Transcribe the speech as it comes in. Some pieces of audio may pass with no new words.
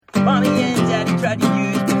tried to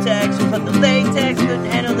use protection, but the latex couldn't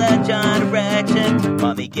handle that giant erection.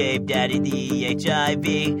 Mommy gave daddy the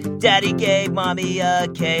HIV. Daddy gave mommy a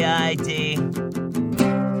KID.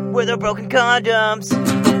 With our broken condoms.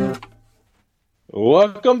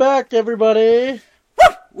 Welcome back, everybody.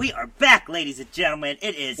 Woo! We are back, ladies and gentlemen.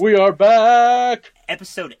 It is... We are back.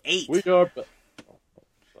 Episode 8. We are back.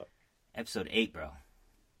 Episode 8, bro.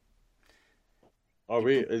 Are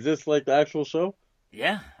we? Is this like the actual show?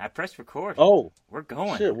 Yeah, I pressed record. Oh. We're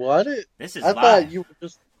going. Shit, what? This is I live. thought you were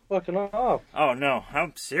just fucking off. Oh, no.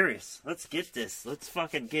 I'm serious. Let's get this. Let's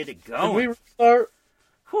fucking get it going. Did we start?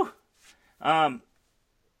 Whew. I'm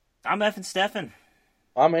Effin' Stefan.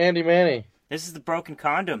 I'm Andy Manny. This is the Broken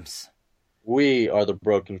Condoms. We are the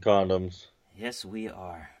Broken Condoms. Yes, we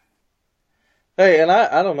are. Hey, and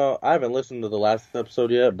I don't know. I haven't listened to the last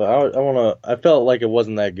episode yet, but I felt like it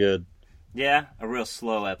wasn't that good. Yeah, a real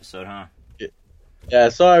slow episode, huh? Yeah,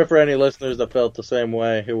 sorry for any listeners that felt the same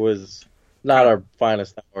way. It was not our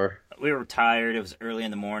finest hour. We were tired. It was early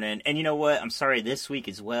in the morning. And you know what? I'm sorry this week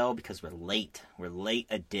as well because we're late. We're late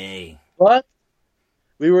a day. What?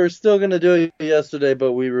 We were still going to do it yesterday,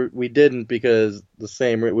 but we didn't because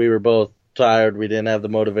we were both tired. We didn't have the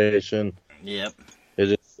motivation. Yep.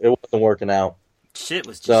 It wasn't working out. Shit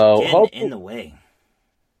was just getting in the way.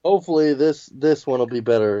 Hopefully this one will be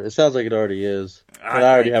better. It sounds like it already is. And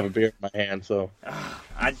I already have a beer in my hand, so.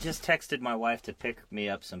 I just texted my wife to pick me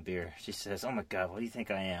up some beer. She says, "Oh my God, what do you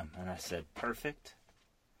think I am?" And I said, "Perfect."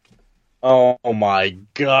 Oh my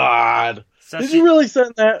God. So Did you really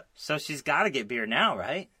send that? So she's got to get beer now,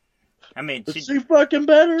 right? I mean, is she fucking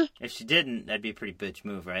better? If she didn't, that'd be a pretty bitch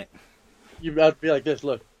move, right? You'd have to be like this,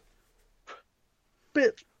 look.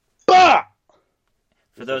 Bitch. Bah!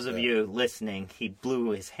 For those of you listening, he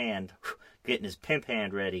blew his hand, getting his pimp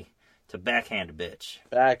hand ready to backhand a bitch.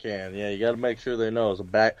 Backhand, yeah, you gotta make sure they know it's a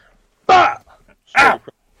back. Bah! Ow!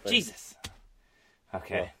 Jesus.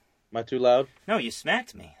 Okay. Am I too loud? No, you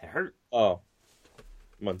smacked me. It hurt. Oh.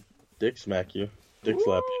 I'm gonna dick smack you. Dick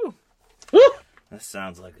slap you. Woo! That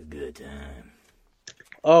sounds like a good time.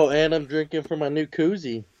 Oh, and I'm drinking from my new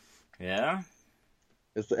koozie. Yeah?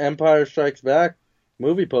 It's the Empire Strikes Back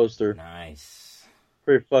movie poster. Nice.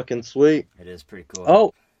 Pretty fucking sweet. It is pretty cool.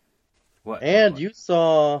 Oh. What? And you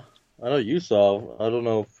saw, I don't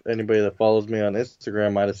know if anybody that follows me on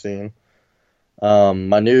Instagram might have seen,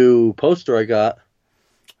 my new poster I got.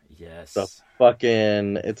 Yes.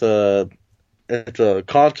 It's a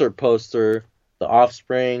concert poster, The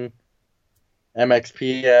Offspring,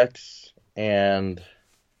 MXPX, and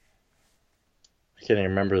I can't even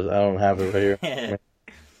remember. I don't have it right here.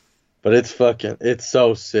 But it's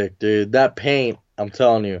so sick, dude. That paint, I'm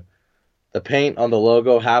telling you, the paint on the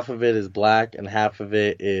logo, half of it is black and half of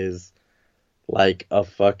it is like a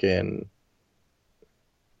fucking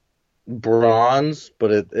bronze,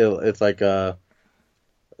 but it's like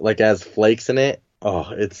has flakes in it.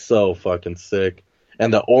 Oh, it's so fucking sick.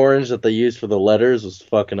 And the orange that they used for the letters was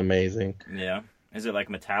fucking amazing. Yeah. Is it like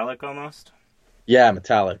metallic almost? Yeah,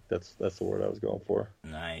 metallic. That's the word I was going for.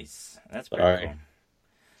 Nice. That's pretty cool.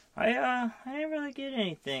 I didn't really get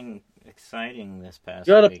anything exciting this past week.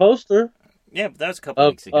 You got a poster. Yeah, but that was a couple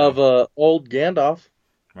weeks ago. Of old Gandalf.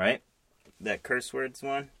 Right? That curse words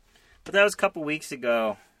one. But that was a couple weeks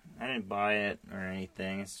ago. I didn't buy it or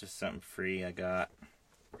anything. It's just something free I got.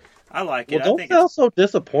 I like it. Well, don't sound so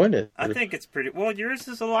disappointed. I think it's pretty... Well, yours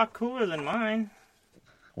is a lot cooler than mine.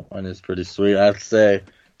 Mine is pretty sweet, I'd say.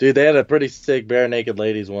 Dude, they had a pretty sick Bare Naked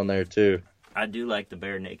Ladies one there, too. I do like the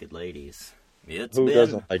Bare Naked Ladies. Who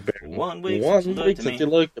doesn't like Bare Naked? 1 week since you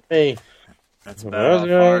looked at me. That's about as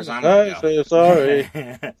far as I'm going to go. Sorry.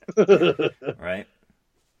 Right?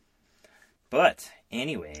 But,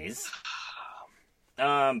 anyways,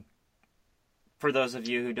 for those of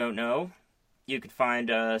you who don't know, you can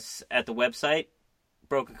find us at the website,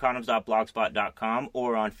 brokencondoms.blogspot.com,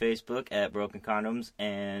 or on Facebook at Broken Condoms,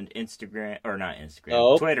 and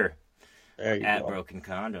Twitter at Broken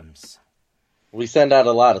Condoms. We send out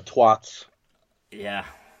a lot of twats. Yeah,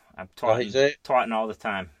 I'm twatting all the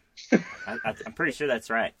time. I'm pretty sure that's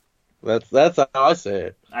right. That's how I say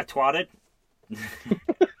it. I twatted.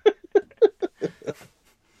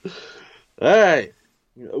 All right,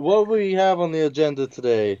 what we have on the agenda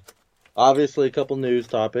today? Obviously, a couple news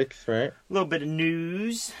topics, right? A little bit of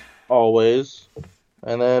news. Always.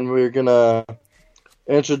 And then we're going to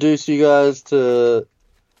introduce you guys to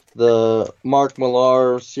the Mark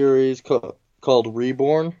Millar series called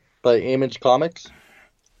Reborn by Image Comics.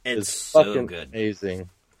 It's so fucking good. Amazing.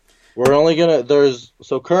 We're only going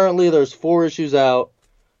to... currently there's 4 issues out.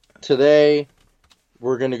 Today,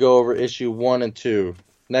 we're going to go over issue 1 and 2.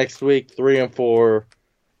 Next week, 3 and 4.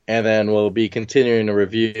 and then we'll be continuing to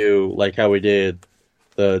review like how we did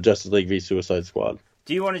the Justice League v Suicide Squad.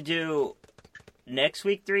 Do you want to do next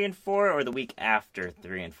week 3 and 4 or the week after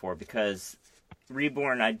 3 and 4? Because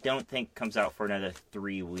Reborn, I don't think comes out for another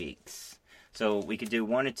 3 weeks. So we could do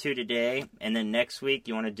 1 and 2 today, and then next week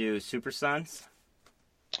you want to do Super Sons?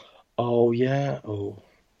 Oh yeah,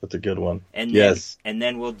 that's a good one. And yes, and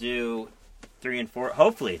then we'll do 3 and 4.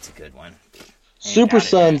 Hopefully it's a good one. Super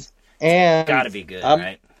Sons, and gotta be good,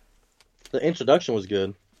 right? The introduction was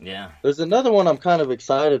good. Yeah. There's another one I'm kind of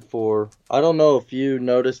excited for. I don't know if you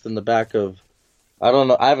noticed in the back of, I don't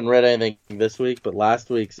know, I haven't read anything this week, but last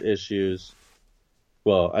week's issues,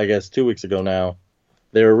 well, I guess 2 weeks ago now,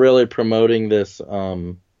 they were really promoting this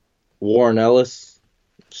Warren Ellis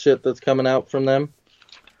shit that's coming out from them.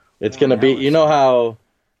 It's going to be, you know how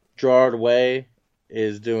Gerard Way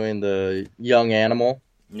is doing the Young Animal?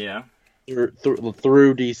 Yeah.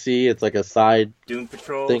 Through DC, it's like a side Doom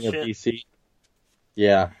Patrol thing shit? of DC.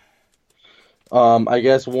 Yeah. I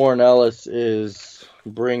guess Warren Ellis is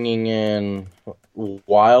bringing in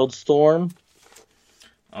Wildstorm.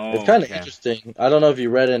 Oh, it's kind of interesting. I don't know if you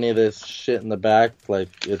read any of this shit in the back.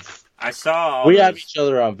 Like, it's... I saw we have each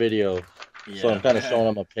other on video, yeah. So I'm kind of showing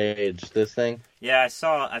them a page, this thing. Yeah, I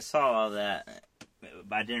saw all that,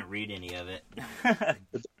 but I didn't read any of it.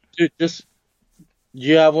 Dude, just...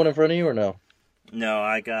 You have one in front of you or no? No,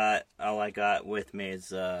 all I got with me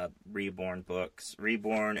is Reborn books.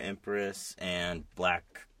 Reborn, Empress, and Black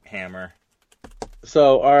Hammer.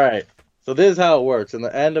 So, alright. So this is how it works. In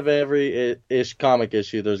the end of every comic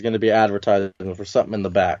issue, there's going to be advertisement for something in the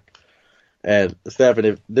back. And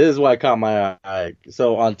Stephanie, this is why it caught my eye.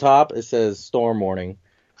 So on top, it says Storm Warning.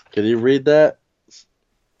 Can you read that?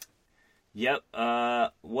 Yep.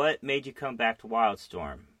 What made you come back to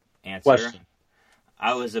Wildstorm? Answer. Question.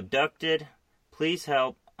 I was abducted. Please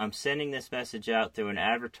help. I'm sending this message out through an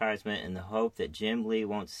advertisement in the hope that Jim Lee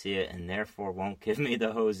won't see it and therefore won't give me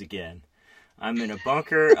the hose again. I'm in a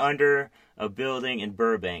bunker under a building in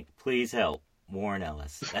Burbank. Please help. Warren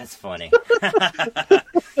Ellis. That's funny.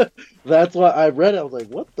 That's why I read it. I was like,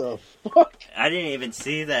 what the fuck? I didn't even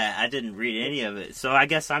see that. I didn't read any of it. So I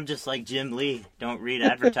guess I'm just like Jim Lee. Don't read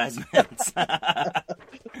advertisements.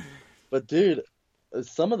 But dude,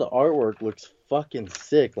 some of the artwork looks fucking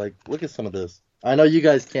sick. Like, look at some of this. I know you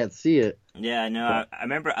guys can't see it. Yeah, no, I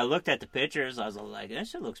remember I looked at the pictures. I was like, that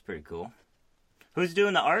shit looks pretty cool. Who's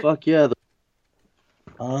doing the art? Fuck yeah.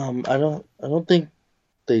 I don't think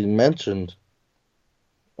they mentioned.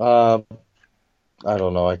 I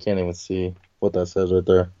don't know. I can't even see what that says right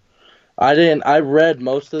there. I read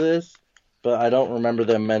most of this, but I don't remember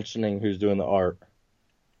them mentioning who's doing the art.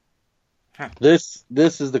 Huh. This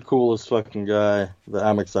is the coolest fucking guy that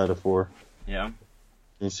I'm excited for. Yeah. Can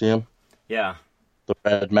you see him? Yeah. The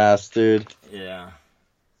red mask, dude. Yeah.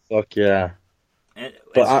 Fuck yeah.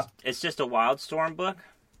 It's just a Wildstorm book?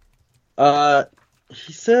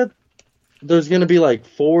 He said there's going to be like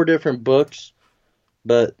 4 different books,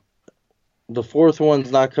 but the 4th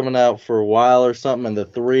one's not coming out for a while or something, and the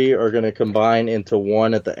 3 are going to combine into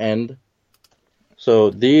one at the end. So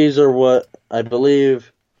these are what, I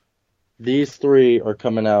believe, these 3 are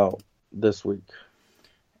coming out this week.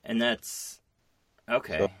 And that's,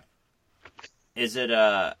 okay. So, is it,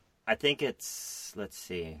 I think it's, let's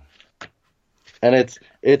see. And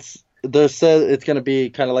they said it's going to be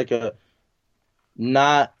kind of like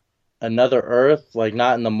not another Earth, like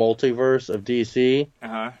not in the multiverse of DC,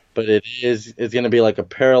 but it's going to be like a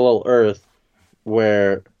parallel Earth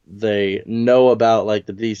where they know about like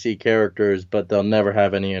the DC characters, but they'll never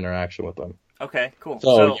have any interaction with them. Okay, cool.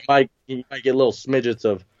 So you might get little smidgets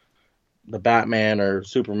of the Batman or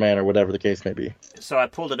Superman or whatever the case may be. So I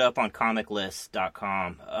pulled it up on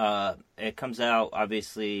comiclist.com. It comes out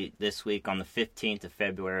obviously this week on the 15th of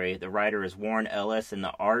February. The writer is Warren Ellis and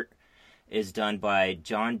the art is done by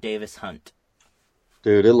John Davis Hunt.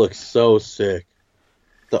 Dude, it looks so sick.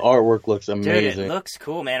 The artwork looks amazing. Dude, it looks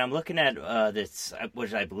cool, man. I'm looking at this,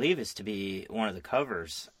 which I believe is to be one of the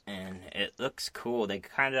covers, and it looks cool. You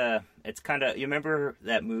remember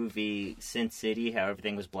that movie Sin City, how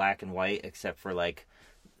everything was black and white except for like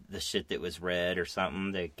the shit that was red or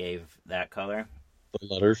something? They gave that color. The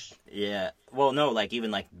letters? Yeah. Well, no, like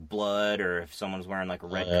even like blood, or if someone's wearing like a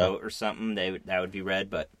red coat or something, that would be red,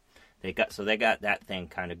 but they got that thing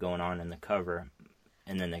kind of going on in the cover.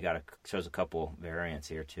 And then they shows a couple variants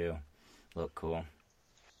here too. Look cool.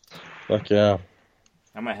 Fuck yeah.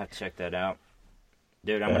 I might have to check that out.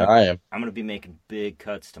 Dude, I'm gonna be making big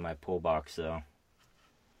cuts to my pull box though.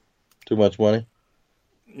 Too much money?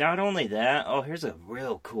 Not only that, here's a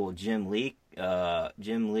real cool Jim Lee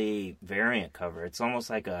variant cover. It's almost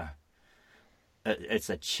like it's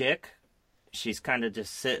a chick. She's kind of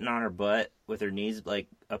just sitting on her butt with her knees like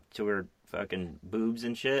up to her fucking boobs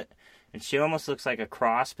and shit. And she almost looks like a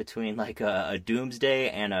cross between like a Doomsday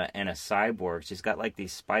and a cyborg. She's got like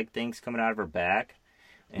these spike things coming out of her back.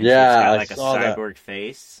 And Yeah, she's got I like a saw that. cyborg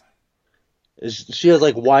face. She has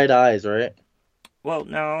like white eyes, right? Well,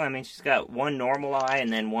 no, I mean she's got one normal eye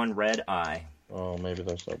and then one red eye. Oh, maybe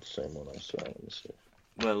that's not the same one I saw. Let me see.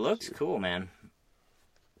 Well, it looks cool, man.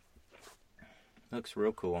 Looks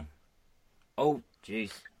real cool. Oh,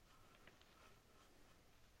 jeez.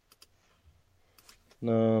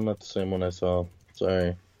 No, not the same one I saw.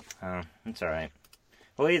 Sorry. Oh, it's alright.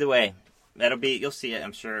 Well, either way, you'll see it,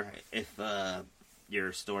 I'm sure, if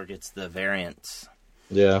your store gets the variants.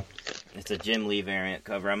 Yeah. It's a Jim Lee variant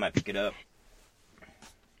cover. I might pick it up.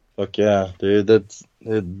 Fuck yeah, dude.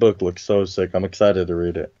 The book looks so sick. I'm excited to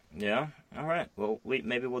read it. Yeah? Alright. Well,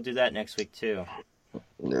 maybe we'll do that next week, too.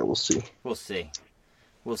 Yeah, we'll see. We'll see.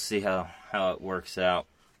 We'll see how it works out.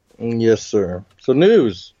 Yes, sir. So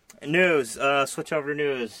news. News. Switch over to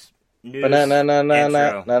news. News.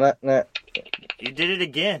 Nah. You did it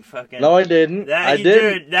again, fucking. No, I didn't. I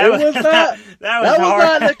didn't. That it was not. that was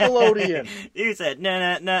hard. not Nickelodeon. You said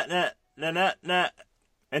nah,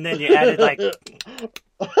 and then you added like.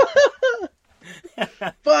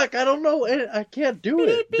 Fuck! I don't know. I can't do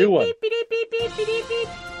it. Do one.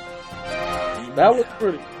 That was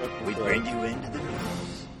pretty. We bring you into the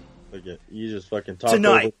news. Okay, you just fucking talk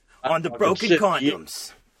Tonight over, on the broken shit.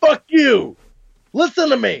 condoms. Fuck you! Listen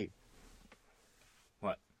to me.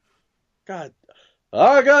 What? God,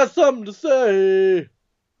 I got something to say.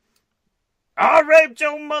 I raped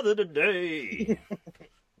your mother today,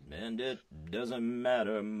 and it doesn't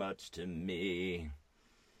matter much to me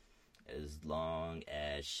as long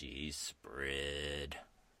as she's spread.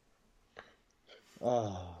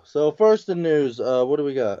 Oh, so first the news. What do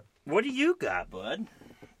we got? What do you got, bud?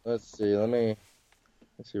 Let's see.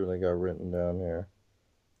 Let's see what I got written down here.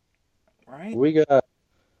 Right. We got.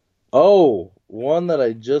 Oh, one that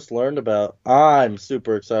I just learned about. I'm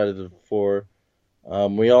super excited for.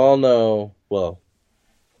 We all know. Well,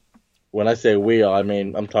 when I say we, I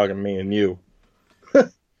mean I'm talking me and you.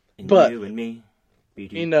 And but you and me.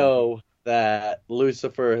 We know that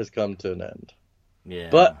Lucifer has come to an end. Yeah.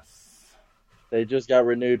 But they just got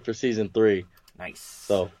renewed for season 3. Nice.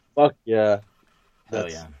 So fuck yeah. Hell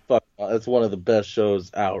yeah. That's one of the best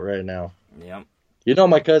shows out right now. Yep. You know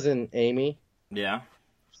my cousin Amy? Yeah.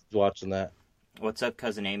 She's watching that. What's up,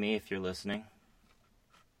 cousin Amy, if you're listening?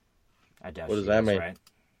 I doubt What she does that is, mean? right?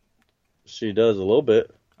 She does a little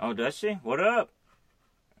bit. Oh, does she? What up?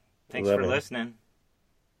 Thanks What does that for mean? listening.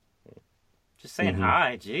 Just saying Mm-hmm.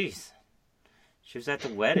 hi, jeez. She was at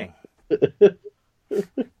the wedding. You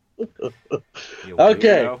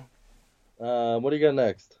Okay. weirdo. What do you got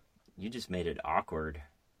next? You just made it awkward.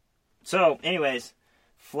 So, anyways,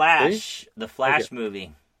 Flash, the Flash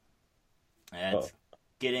movie. It's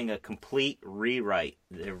getting a complete rewrite.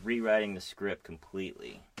 They're rewriting the script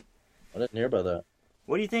completely. I didn't hear about that.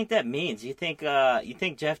 What do you think that means? You think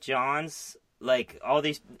Jeff Johns, like all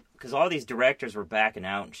these, because all these directors were backing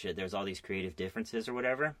out and shit. There's all these creative differences or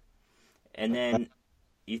whatever, and then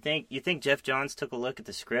you think Jeff Johns took a look at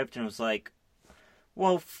the script and was like,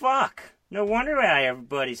 well, fuck. No wonder why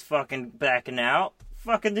everybody's fucking backing out.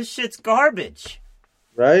 Fucking this shit's garbage.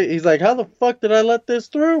 Right? He's like, how the fuck did I let this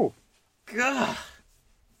through? God.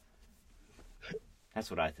 That's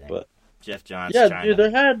what I think. But, Jeff Johns. yeah, dude, there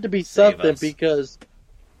had to be something us. because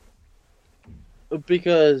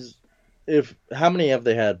if how many have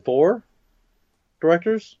they had? 4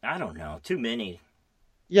 directors? I don't know. Too many.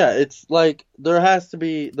 Yeah, it's like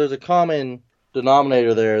there's a common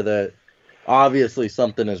denominator there that obviously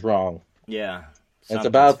something is wrong. Yeah. It's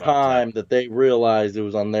about time that they realized it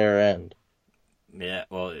was on their end. Yeah,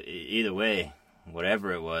 well, either way,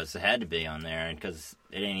 whatever it was, it had to be on there, because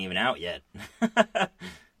it ain't even out yet.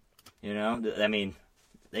 You know? I mean,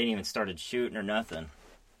 they ain't even started shooting or nothing.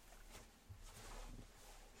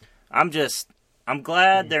 I'm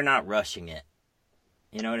glad they're not rushing it.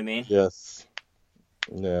 You know what I mean? Yes.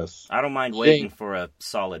 I don't mind waiting for a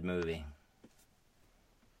solid movie.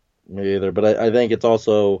 Me either, but I think it's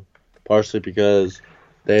also partially because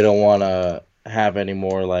they don't want to have any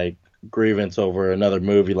more like grievance over another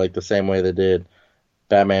movie like the same way they did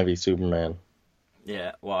Batman v Superman.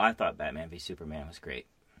 Yeah, well, I thought Batman v Superman was great.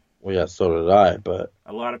 Well, yeah, so did I, but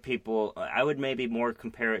a lot of people, I would maybe more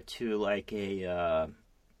compare it to like a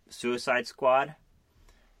Suicide Squad,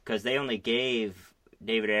 because they only gave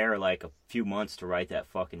David Ayer like a few months to write that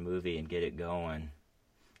fucking movie and get it going.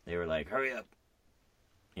 They were like, hurry up,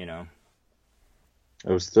 you know.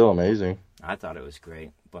 It was still amazing. I thought it was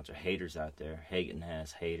great. A bunch of haters out there. Hating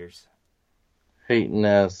ass haters. Hating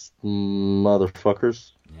ass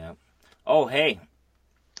motherfuckers. Yep. Oh, hey.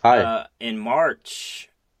 Hi. In March,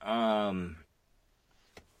 R.L.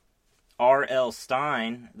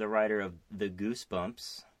 Stine, the writer of the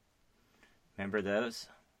Goosebumps, remember those?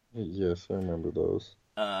 Yes, I remember those.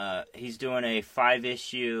 He's doing a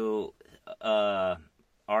 5-issue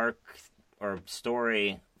arc or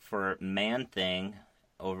story for Man-Thing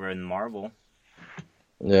over in Marvel.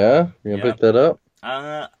 Yeah, you gonna pick that up?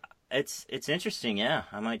 It's interesting. Yeah,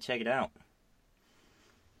 I might check it out.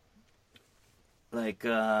 Like,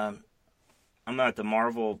 I'm at the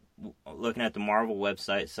Marvel, looking at the Marvel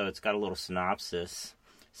website, so it's got a little synopsis.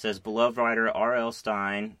 It says, beloved writer R.L.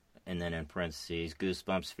 Stine, and then in parentheses,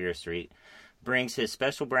 Goosebumps, Fear Street, brings his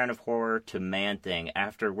special brand of horror to Man-Thing.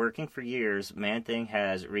 After working for years, Man-Thing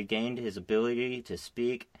has regained his ability to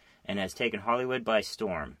speak and has taken Hollywood by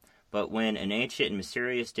storm. But when an ancient and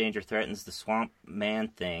mysterious danger threatens the swamp,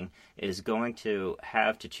 Man-Thing is going to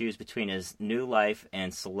have to choose between his new life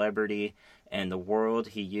and celebrity and the world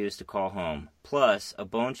he used to call home. Plus, a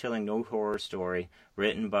bone-chilling new horror story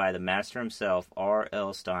written by the master himself,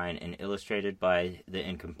 R.L. Stine, and illustrated by the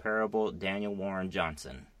incomparable Daniel Warren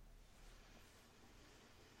Johnson.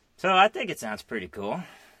 So I think it sounds pretty cool.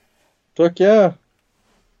 Fuck yeah.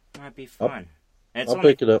 Might be fun. I'll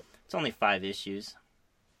pick it up. It's only 5 issues.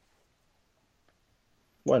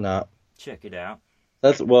 Why not? Check it out.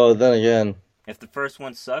 Well, then again, if the first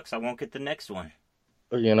one sucks, I won't get the next one.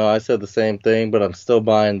 You know, I said the same thing, but I'm still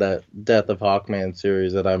buying that Death of Hawkman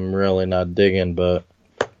series that I'm really not digging, but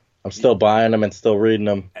I'm still buying them and still reading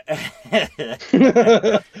them.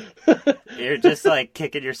 You're just like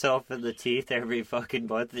kicking yourself in the teeth every fucking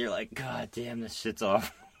month. You're like, God damn, this shit's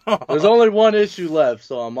off. There's only one issue left,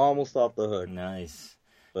 so I'm almost off the hook. Nice.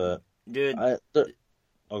 But dude, oh,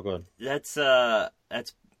 go ahead. That's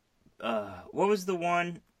what was the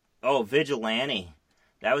one? Oh, Vigilante.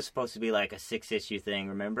 That was supposed to be like a 6-issue thing,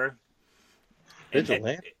 remember?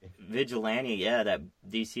 Vigilante, yeah, that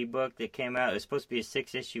DC book that came out. It was supposed to be a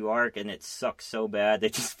 6-issue arc, and it sucked so bad they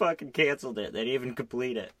just fucking canceled it. They didn't even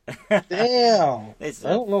complete it. Damn. They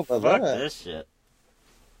said, I don't know about fuck that. this shit.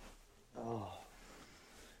 Oh.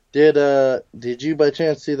 Did you by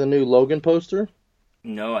chance see the new Logan poster?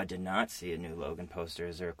 No, I did not see a new Logan poster.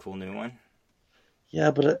 Is there a cool new one?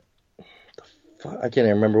 Yeah, but I can't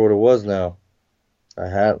even remember what it was now. I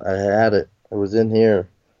had it. It was in here,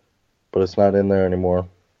 but it's not in there anymore.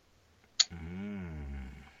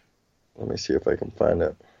 Let me see if I can find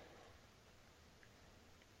it.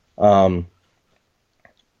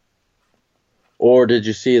 Or did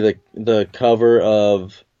you see the cover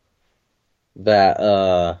of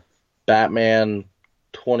that Batman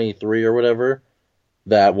 23 or whatever?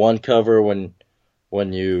 That one cover when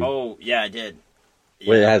you... Oh, yeah, I did.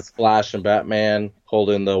 Where it has Flash and Batman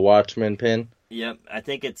holding the Watchmen pin. Yep, I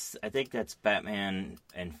think that's Batman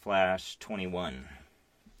and Flash 21.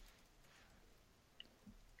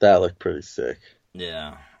 That looked pretty sick.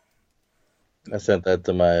 Yeah. I sent that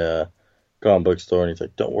to my comic book store, and he's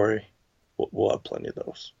like, "Don't worry, we'll have plenty of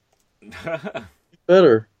those."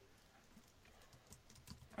 Better.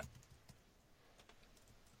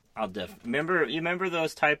 I'll remember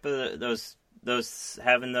those type of those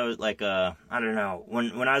having those like I don't know,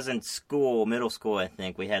 when I was in school, middle school, I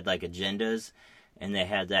think we had like agendas, and they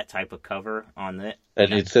had that type of cover on it.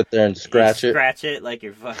 And you'd sit there and scratch it like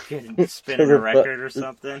you're fucking spinning a record or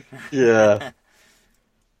something. Yeah.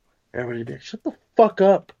 Everybody'd be like, "Shut the fuck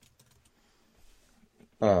up."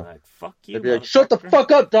 Like, fuck you. They'd be like, "Shut the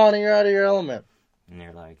fuck up, Donnie, you're out of your element." And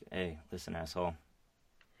you're like, "Hey, listen, asshole.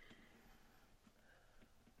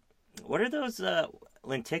 What are those,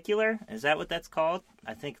 lenticular? Is that what that's called?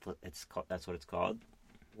 I think that's what it's called.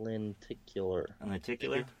 Lenticular.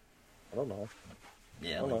 Lenticular? I don't know.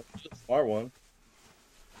 Yeah. I don't know. It's a smart one.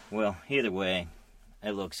 Well, either way,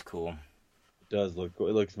 it looks cool. It does look cool.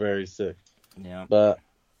 It looks very sick. Yeah. But,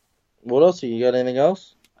 what else? You got anything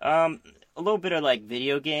else? A little bit of, like,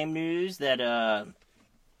 video game news that,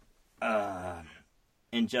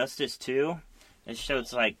 Injustice 2, it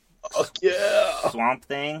shows, like, Swamp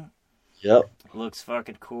Thing. Yep. Looks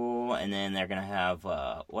fucking cool. And then they're gonna have,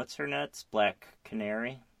 what's her nuts? Black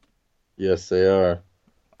Canary? Yes, they are.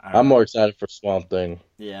 I'm more excited for Swamp Thing.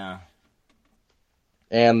 Yeah.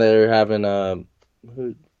 And they're having, what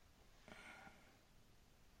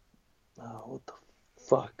the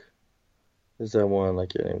fuck is that one? I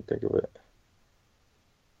can't even think of it.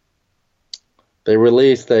 They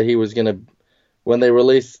released that he was gonna, when they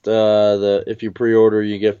released if you pre-order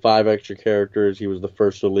you get 5 extra characters, he was the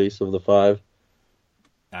first release of the 5.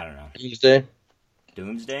 I don't know. Tuesday.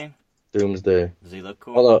 Doomsday? Doomsday. Does he look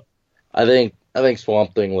cool? Although, I think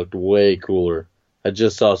Swamp Thing looked way cooler. I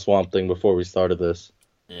just saw Swamp Thing before we started this.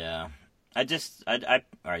 Yeah. I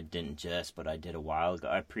didn't just, but I did a while ago.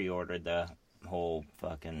 I pre-ordered the whole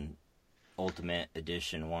fucking Ultimate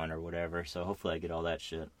Edition one or whatever, so hopefully I get all that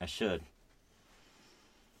shit. I should.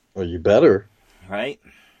 Well, you better. Right?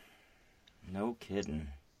 No kidding.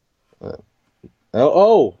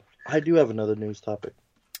 I do have another news topic.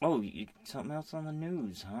 Oh, something else on the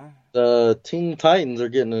news, huh? The Teen Titans are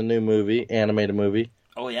getting a new movie, animated movie.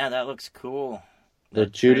 Oh, yeah, that looks cool. The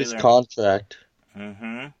Judas Contract.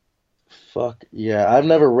 Mm-hmm. Fuck, yeah. I've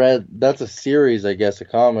never read... That's a series, I guess, of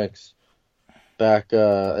comics. Back,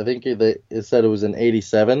 I think it said it was in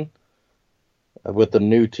 87 with the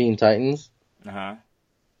new Teen Titans. Uh-huh.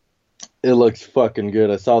 It looks fucking good.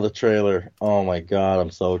 I saw the trailer. Oh, my God. I'm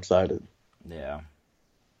so excited. Yeah.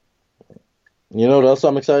 You know what else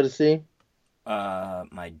I'm excited to see?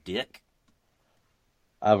 My dick.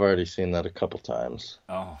 I've already seen that a couple times.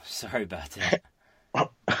 Oh, sorry about that.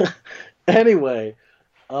 Anyway,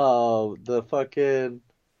 the fucking,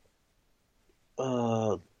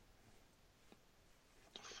 what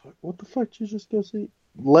the fuck did you just go see?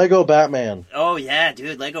 Lego Batman. Oh, yeah,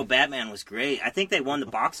 dude. Lego Batman was great. I think they won the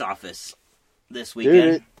box office this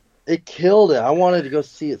weekend. Dude, it killed it. I wanted to go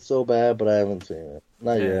see it so bad, but I haven't seen it.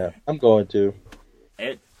 Not yet. I'm going to.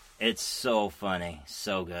 It's so funny.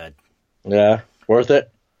 So good. Yeah. Worth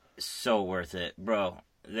it? So worth it. Bro,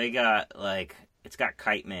 they got, it's got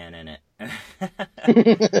Kite Man in it.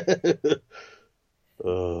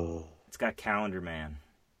 It's got Calendar Man.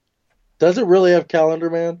 Does it really have Calendar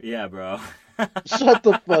Man? Yeah, bro. Shut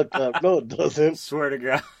the fuck up. No, it doesn't. Swear to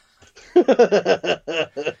God.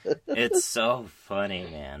 It's so funny,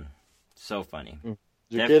 man. So funny. Did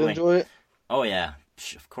your kid enjoy it? Oh, yeah.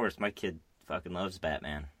 Of course, my kid fucking loves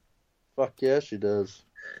Batman. Fuck yeah, she does.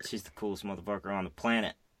 She's the coolest motherfucker on the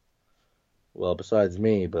planet. Well, besides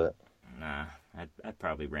me, but... Nah, I'd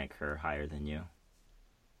probably rank her higher than you.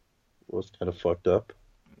 Well, it's kind of fucked up.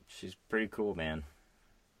 She's pretty cool, man.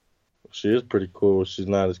 She is pretty cool. She's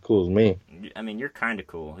not as cool as me. I mean, you're kind of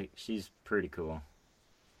cool. She's pretty cool.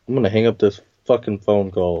 I'm gonna hang up this fucking phone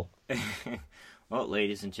call. Well,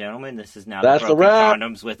 ladies and gentlemen, this is now That's the Broken a wrap.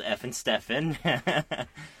 Condoms with F and Stefan.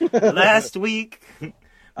 Last week, I'm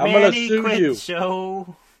gonna Manny sue quit you. the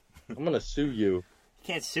show. I'm gonna sue you. You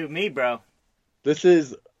can't sue me, bro. This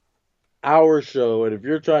is our show, and if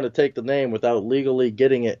you're trying to take the name without legally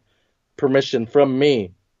getting it permission from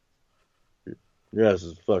me, your ass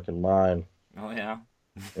is fucking mine. Oh, yeah?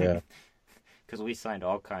 Yeah. Because we signed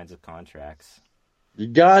all kinds of contracts. You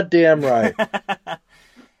goddamn right.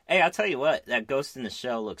 Hey, I'll tell you what. That Ghost in the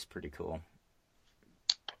Shell looks pretty cool.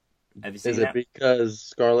 Have you seen Is that? it because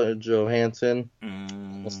Scarlett Johansson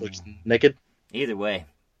almost looks naked? Either way.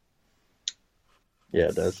 Yeah,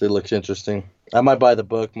 it does. It looks interesting. I might buy the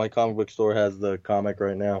book. My comic book store has the comic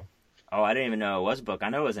right now. Oh, I didn't even know it was a book. I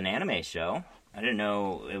know it was an anime show. I didn't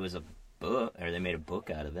know it was a book, or they made a book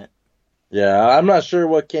out of it. Yeah, I'm not sure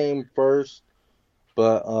what came first,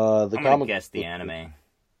 but the I'm comic. gonna guess the anime.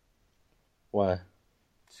 Why?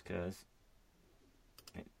 Just because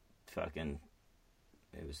it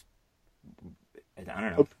was. I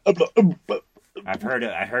don't know. I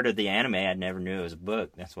heard of the anime. I never knew it was a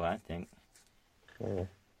book. That's what I think. Yeah.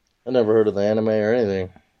 I never heard of the anime or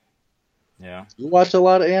anything. Yeah. You watch a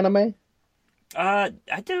lot of anime? I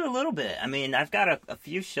do a little bit. I mean, I've got a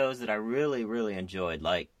few shows that I really, really enjoyed.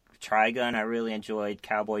 Like Trigun, I really enjoyed.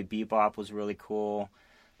 Cowboy Bebop was really cool.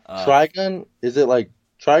 Trigun? Is it like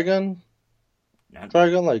Trigun?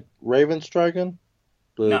 Trigun, like Raven's Trigun?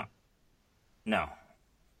 No.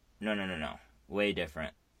 Way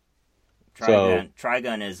different.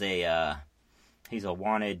 Trigun is he's a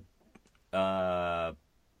wanted, was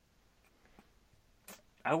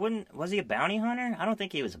he a bounty hunter? I don't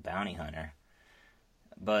think he was a bounty hunter.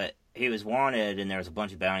 But he was wanted, and there was a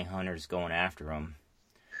bunch of bounty hunters going after him.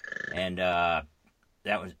 And that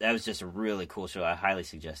was just a really cool show. I highly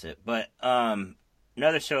suggest it. But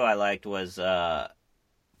another show I liked was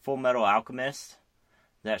Full Metal Alchemist.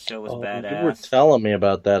 That show was badass. You were telling me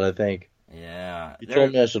about that, I think. Yeah. You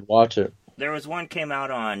told me I should watch it. There was one came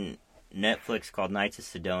out on Netflix called Knights of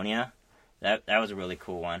Sidonia. That was a really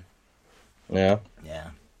cool one. Yeah.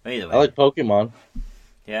 Yeah. But either way. I like Pokemon.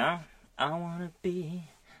 Yeah? I want to be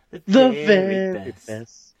the very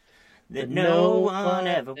best that no one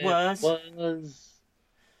ever was.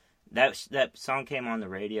 That song came on the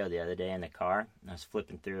radio the other day in the car. I was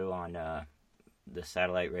flipping through on the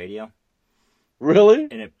satellite radio. Really?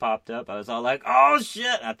 And it popped up. I was all like, oh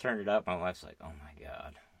shit! I turned it up. My wife's like, oh my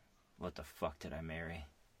god. What the fuck did I marry?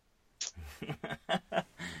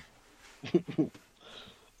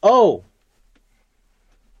 Oh,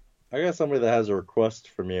 I got somebody that has a request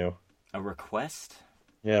from you. A request?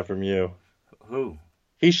 Yeah, from you. Who?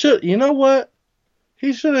 He should. You know what?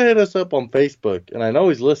 He should have hit us up on Facebook, and I know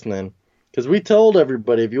he's listening because we told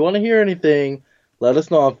everybody if you want to hear anything, let us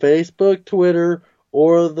know on Facebook, Twitter,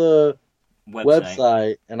 or the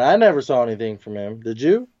website. And I never saw anything from him. Did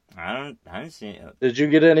you? I didn't see it. Did you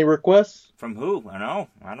get any requests? From who? I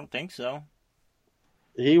don't think so.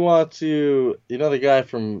 He wants to. You know the guy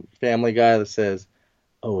from Family Guy that says,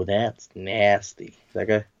 "Oh, that's nasty." That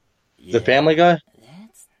guy. Yeah. The Family Guy.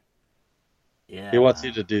 Yeah. He wants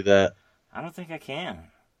you to do that. I don't think I can.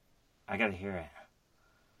 I gotta hear it.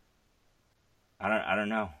 I don't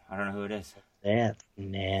know. I don't know who it is. That's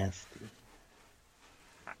nasty.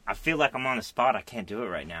 I feel like I'm on the spot. I can't do it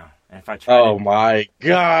right now. And if I try, Oh my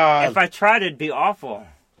God! If I tried, it'd be awful.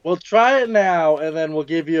 Well, try it now, and then we'll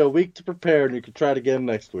give you a week to prepare, and you can try it again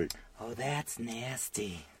next week. Oh, that's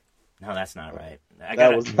nasty. No, that's not right.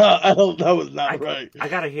 That was not right. I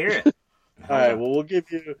gotta hear it. All right. Well, we'll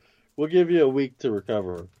give you a week to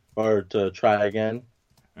recover or to try again.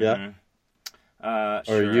 Yeah.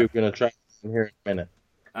 Mm-hmm. Or are you gonna try here in a minute?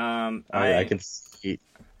 I can see.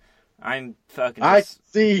 I'm fucking. I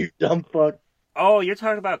see you, dumb fuck. Oh, you're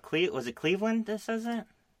talking about Was it Cleveland that says that?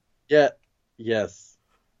 Yeah. Yes.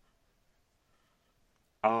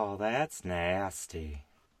 Oh, that's nasty.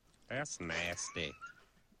 That's nasty.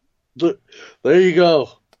 Look, there you go.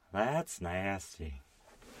 That's nasty.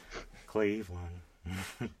 Cleveland.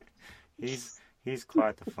 He's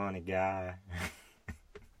quite the funny guy.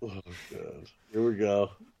 Oh God. Here we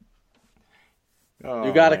go. Oh,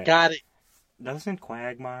 you got it. Doesn't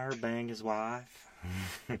Quagmire bang his wife?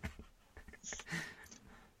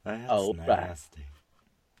 That's nasty.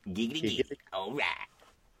 Giggity giggity. All right.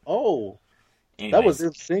 Oh. Anyways. That was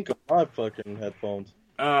in sync on my fucking headphones.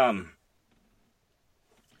 Well,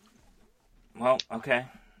 okay.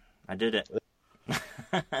 I did it.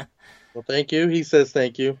 Well, thank you. He says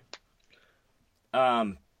thank you.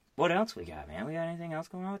 What else we got, man? We got anything else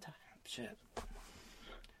going on with time? Shit.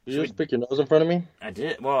 You just pick your nose in front of me? I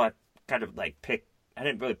did. Well, I kind of like picked. I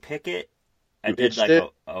didn't really pick it. I You did itched like it?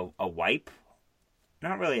 a wipe.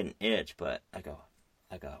 Not really an itch, but like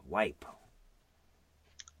a wipe.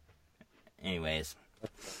 Anyways.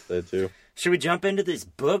 They too. Should we jump into this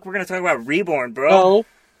book? We're gonna talk about Reborn, bro. No.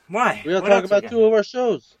 Why? We gotta talk about two of our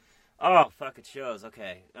shows. Oh, fucking shows.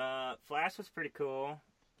 Okay. Flash was pretty cool.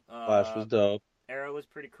 Flash was dope. Arrow was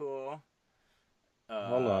pretty cool.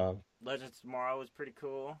 Hold on. Legends of Tomorrow was pretty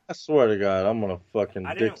cool. I swear to God, I'm gonna fucking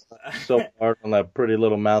dick so hard on that pretty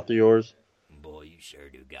little mouth of yours. Boy, you sure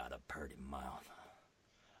do got a pretty mouth.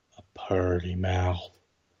 A pretty mouth.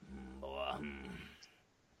 Boy.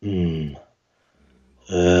 I'm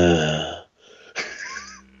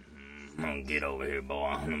gonna get over here,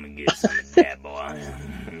 boy. Let me get some of that, boy.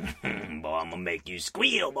 Boy, I'm gonna make you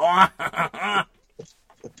squeal, boy.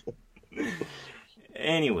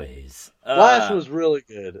 Anyways. Flash was really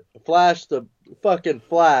good. Flash, the fucking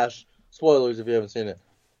Flash, spoilers if you haven't seen it,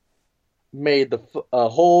 made a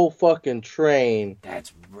whole fucking train.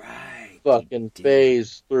 That's right. Fucking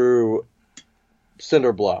phase through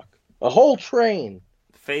cinder block. A whole train.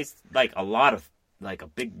 Phased like a lot of, like a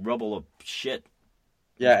big rubble of shit.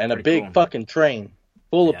 Yeah, and a big fucking train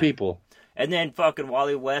full of people. And then fucking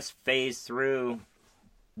Wally West phased through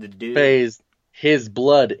the dude. Phased his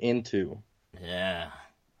blood into. Yeah.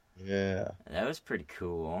 Yeah. That was pretty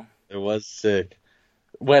cool. It was sick.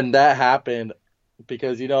 When that happened,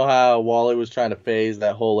 because you know how Wally was trying to phase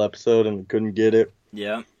that whole episode and couldn't get it?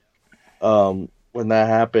 Yeah. When that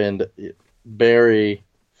happened, Barry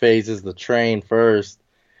phases the train first.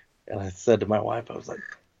 And I said to my wife, I was like,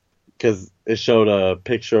 because it showed a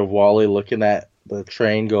picture of Wally looking at the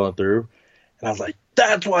train going through. And I was like,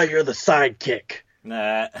 that's why you're the sidekick.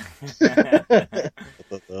 Nah. I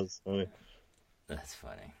thought that was funny. That's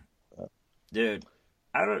funny. Dude,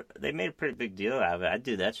 they made a pretty big deal out of it. I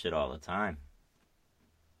do that shit all the time.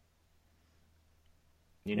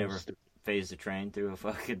 You never phased a train through a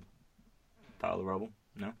fucking pile of rubble?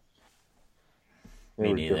 No?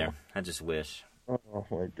 Me neither. Go. I just wish. Oh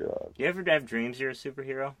my God. You ever have dreams you're a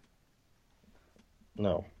superhero?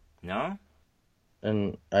 No. No?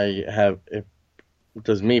 And I have...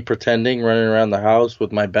 Does me pretending running around the house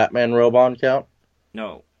with my Batman robe on count?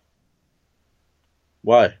 No.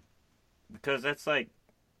 Why? Because that's like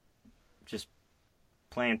just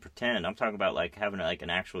playing pretend. I'm talking about like having like an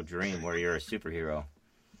actual dream where you're a superhero.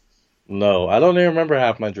 No, I don't even remember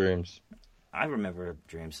half my dreams. I remember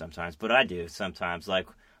dreams sometimes, but I do sometimes. Like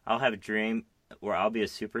I'll have a dream where I'll be a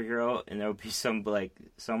superhero and there'll be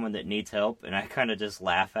someone that needs help, and I kind of just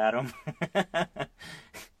laugh at them.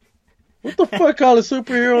 What the fuck kind of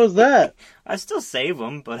superhero is that? I still save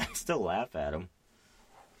them, but I still laugh at them.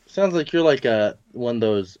 Sounds like you're like one of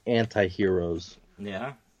those anti-heroes.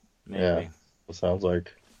 Yeah, maybe. Yeah, it sounds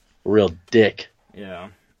like a real dick. Yeah,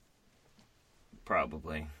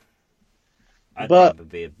 probably. I But- think it would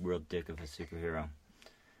be a real dick of a superhero.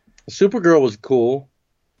 Supergirl was cool.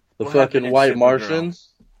 The What happened fucking in White Supergirl? Martians.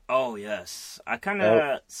 Oh, yes. I kind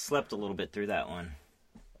of slept a little bit through that one.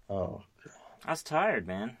 Oh, I was tired,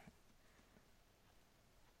 man.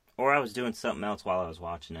 Or I was doing something else while I was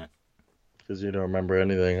watching it. because you don't remember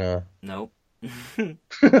anything, huh? Nope.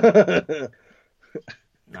 Not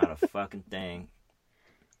a fucking thing.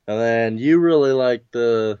 And then you really liked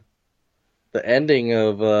the ending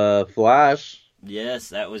of Flash. Yes,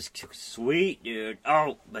 that was sweet, dude.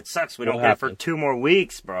 Oh, but sucks we What don't get it for happened? 2 more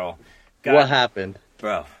weeks, bro. God, What happened,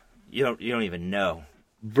 bro? You don't even know.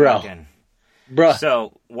 bro? Fucking- Bruh.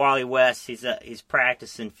 So Wally West, he's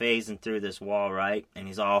practicing phasing through this wall, right? And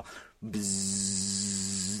he's all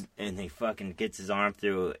bzzz, and he fucking gets his arm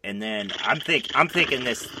through. And then I'm thinking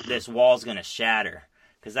this wall's gonna shatter,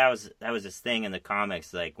 because that was this thing in the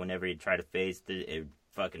comics. Like whenever he tried to phase through, it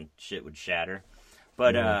fucking shit would shatter.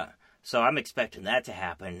 But so I'm expecting that to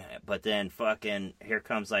happen. But then fucking here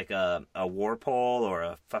comes like a warpole or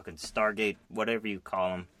a fucking Stargate, whatever you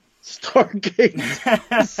call them. Stargate.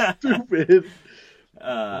 Stupid. What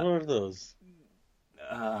are those?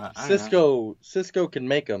 I don't know. Cisco can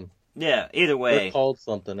make them. Yeah, either They're way. called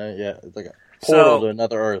something. Yeah, it's like a portal to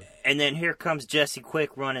another Earth. And then here comes Jesse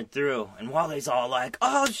Quick running through, and Wally's all like,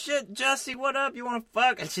 "Oh shit, Jesse, what up? You want to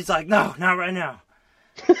fuck?" And she's like, "No, not right now.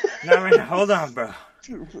 Not right now. Hold on, bro."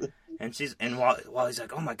 And Wally's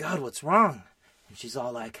like, "Oh my god, what's wrong?" And she's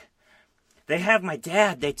all like, "They have my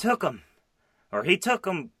dad. They took him, or he took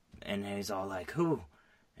him." And he's all like, "Who?"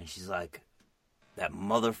 And she's like, "That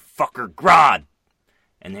motherfucker Grodd."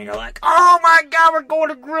 And then you're like, "Oh my god, we're going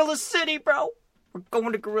to Gorilla City, bro. We're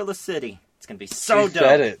going to Gorilla City. It's gonna be so She dope."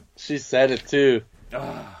 said it. She said it too.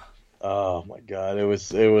 Ugh. Oh my god, it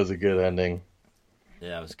was a good ending.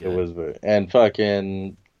 Yeah, it was It good. was and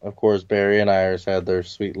fucking of course Barry and Iris had their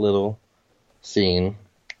sweet little scene,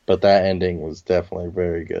 but that ending was definitely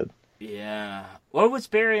very good. Yeah. What was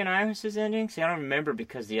Barry and Iris' ending? See, I don't remember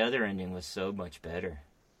because the other ending was so much better.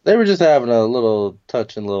 They were just having a little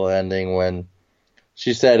touching little ending when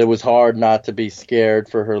she said it was hard not to be scared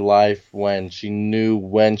for her life when she knew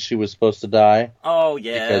when she was supposed to die. Oh,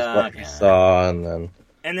 yeah. Because what we saw, and then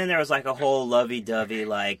And then there was like a whole lovey-dovey,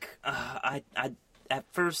 like, at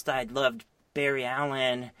first I loved Barry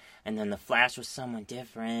Allen, and then the Flash was someone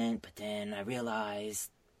different, but then I realized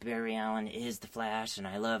Barry Allen is the Flash, and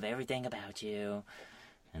I love everything about you.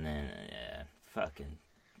 And then, yeah, fucking,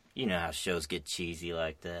 you know how shows get cheesy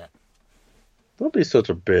like that. don't be such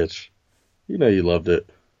a bitch. You know you loved it.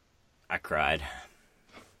 I cried.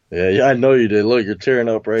 Yeah, I know you did. Look, you're tearing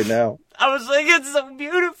up right now. I was like, it's so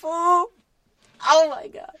beautiful. Oh my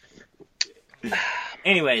god.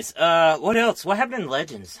 Anyways, what else? What happened in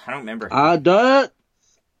Legends? I don't remember. I done it.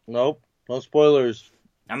 Nope, no spoilers.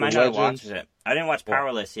 I might for not have Legends. watched it. I didn't watch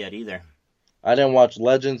Powerless yet either. I didn't watch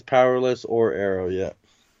Legends, Powerless, or Arrow yet.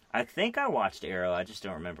 I think I watched Arrow. I just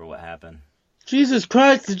don't remember what happened. Jesus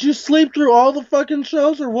Christ, did you sleep through all the fucking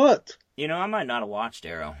shows or what? You know, I might not have watched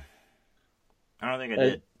Arrow. I don't think I Hey,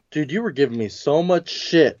 did. Dude, you were giving me so much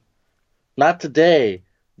shit. Not today,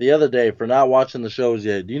 the other day, for not watching the shows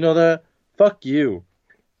yet. Do you know that? Fuck you.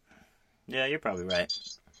 Yeah, you're probably right.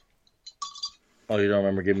 Oh, you don't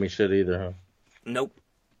remember giving me shit either, huh? Nope.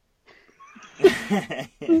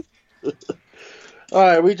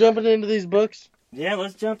 Alright, we jumping into these books? Yeah,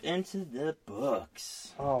 let's jump into the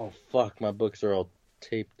books. Oh, fuck, my books are all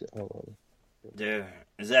taped. Hold on. Dude,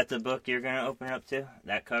 is that the book you're going to open up to?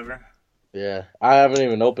 That cover? Yeah, I haven't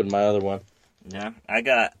even opened my other one. Yeah, I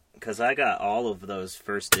got all of those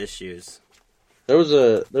first issues. There was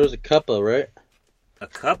a cuppa, right? A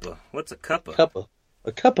cuppa? What's a cuppa? Cuppa.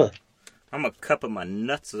 A cuppa. I'm a cup of my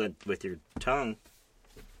nuts with your tongue.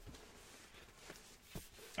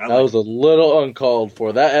 That was a little uncalled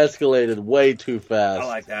for. That escalated way too fast. I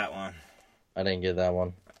like that one. I didn't get that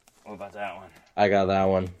one. What about that one? I got that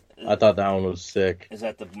one. I thought that one was sick. Is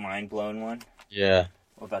that the mind blown one? Yeah.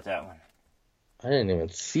 What about that one? I didn't even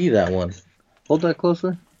see that one. Hold that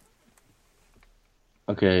closer.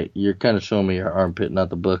 Okay, you're kind of showing me your armpit, not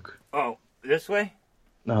the book. Oh, this way?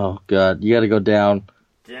 Oh, God. You got to go down.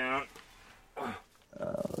 Down.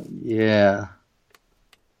 Yeah.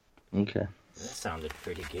 Okay. That sounded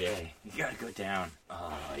pretty gay. You gotta go down.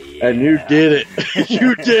 Oh, yeah. And you did it.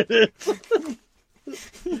 You did it.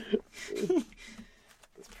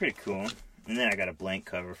 It's pretty cool. And then I got a blank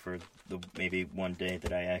cover for the maybe one day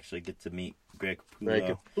that I actually get to meet Greg Capullo.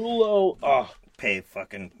 Greg Capullo. Oh. Pay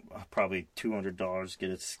fucking probably $200 to get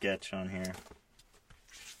a sketch on here.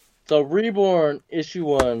 So Reborn, issue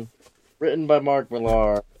 1, written by Mark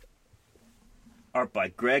Millar. Art by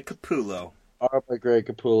Greg Capullo. Art by Greg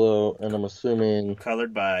Capullo, and I'm assuming...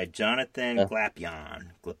 Colored by Jonathan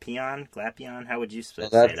Glapion. Glapion? How would you say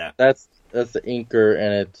that? That's the inker,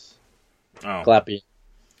 and it's Glapion.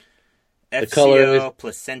 FCO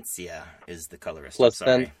Placencia is the colorist.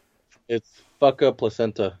 Sorry. It's Fucka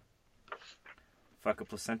Placenta. Fucka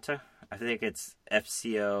Placenta? I think it's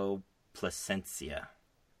FCO Placencia.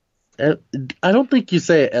 I don't think you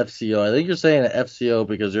say FCO. I think you're saying FCO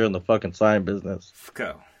because you're in the fucking sign business.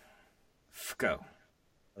 FCO.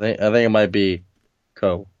 I think it might be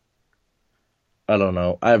Co. I don't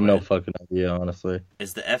know. I have no fucking idea, honestly.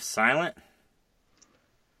 Is the F silent?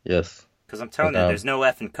 Yes. Because I'm telling you, there's no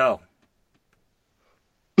F in Co.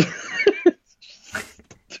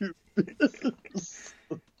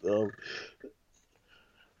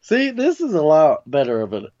 See, this is a lot better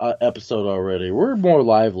of an episode already. We're more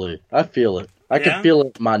lively. I feel it. I can feel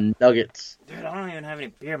it in my nuggets. Dude, I don't even have any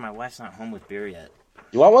beer. My wife's not home with beer yet.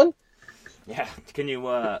 You want one? Yeah. Can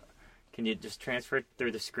you just transfer it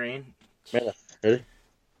through the screen? Meta, ready?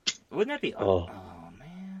 Wouldn't that be... Oh,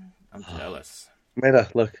 man. I'm jealous. Meta,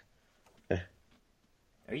 look. Hey.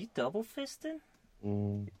 Are you double fisting?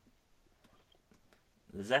 Mm.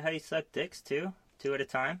 Is that how you suck dicks, too? 2 at a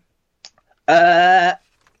time?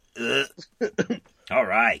 All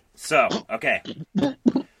right. So, okay.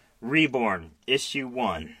 Reborn, issue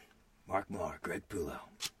 1. Mark Millar, Greg Capullo.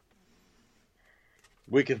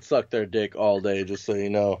 We can suck their dick all day, just so you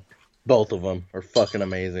know. Both of them are fucking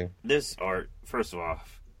amazing. This art, first of all,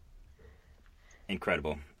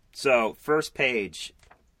 incredible. So, first page,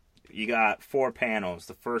 you got 4 panels.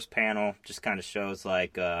 The first panel just kind of shows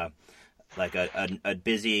like a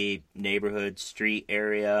busy neighborhood street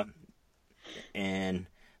area, and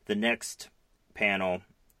the next panel,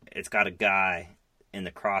 it's got a guy in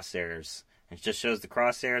the crosshairs. It just shows the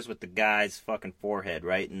crosshairs with the guy's fucking forehead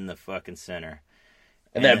right in the fucking center.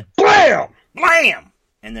 And then BLAM! BLAM!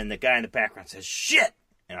 And then the guy in the background says, shit!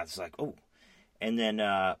 And I was like, oh. And then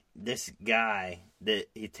this guy,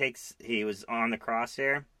 he was on the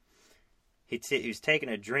crosshair. He was taking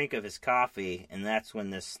a drink of his coffee, and that's when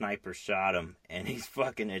this sniper shot him. And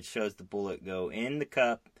it shows the bullet go in the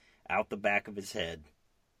cup, out the back of his head.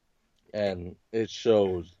 And it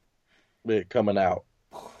shows it coming out.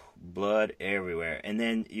 Blood everywhere. And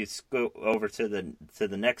then you go over to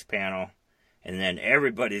the next panel, and then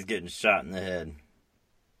everybody's getting shot in the head.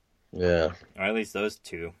 Yeah. Or at least those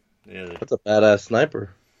two. Yeah. That's a badass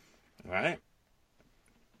sniper. Right?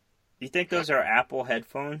 You think those are Apple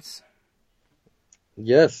headphones?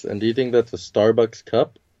 Yes. And do you think that's a Starbucks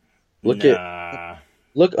cup? Look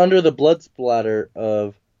under the blood splatter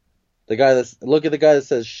of the guy look at the guy that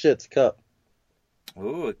says shit's cup.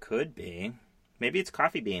 Ooh, it could be. Maybe it's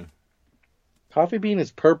Coffee Bean. Coffee Bean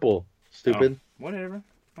is purple. Stupid. Oh, whatever.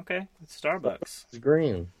 Okay, it's Starbucks. It's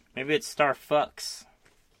green. Maybe it's Starfucks.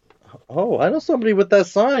 Oh, I know somebody with that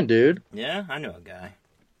sign, dude. Yeah, I know a guy.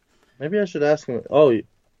 Maybe I should ask him. Oh, you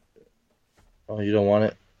don't want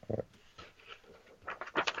it? All right.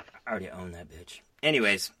 I already own that bitch.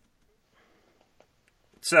 Anyways.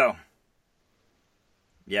 So.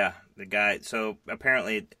 Yeah, the guy. So,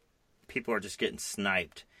 apparently, people are just getting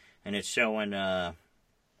sniped. And it's showing,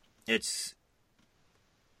 it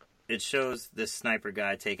shows this sniper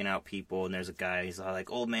guy taking out people, and there's a guy, he's all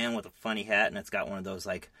like, old man with a funny hat, and it's got one of those,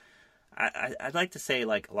 like, I'd like to say,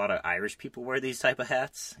 like, a lot of Irish people wear these type of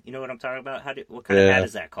hats. You know what I'm talking about? What kind of hat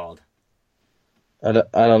is that called? I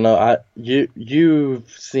don't know.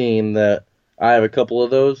 You've seen that I have a couple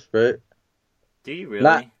of those, right? Do you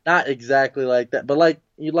really? Not exactly like that, but like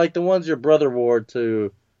the ones your brother wore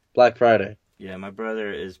to Black Friday. Yeah, my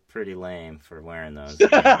brother is pretty lame for wearing those.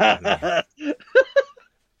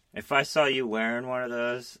 If I saw you wearing one of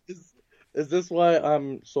those... Is this why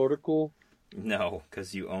I'm sort of cool? No,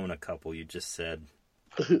 because you own a couple, you just said.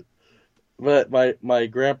 But my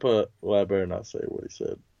grandpa... Well, I better not say what he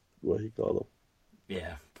said. What he called them.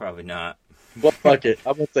 Yeah, probably not. Well, fuck it.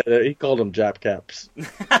 I'm going to say that. He called them Jap caps.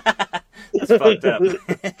 That's fucked up.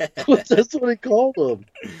 That's what he called them.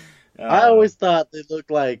 I always thought they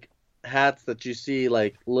looked like hats that you see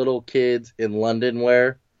like little kids in London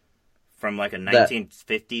wear. From like a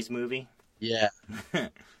 1950s movie? Yeah.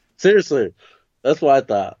 Seriously. That's what I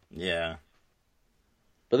thought. Yeah.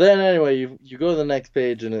 But then anyway, you go to the next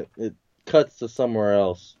page and it cuts to somewhere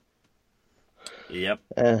else. Yep.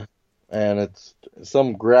 and it's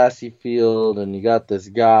some grassy field, and you got this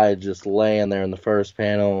guy just laying there in the first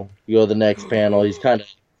panel. You go to the next panel, he's kind of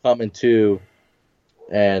coming to,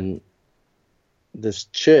 and this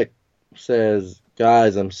chick says,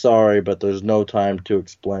 "Guys, I'm sorry, but there's no time to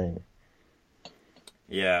explain."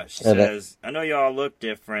 Yeah, she And says, "I know y'all look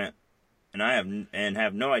different, and I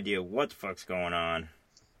have no idea what the fuck's going on.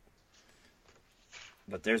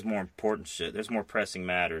 But there's more important shit. There's more pressing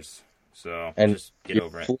matters. So and just get you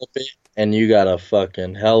over it." flip it, and you got a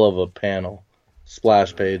fucking hell of a panel.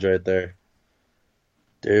 Splash page right there.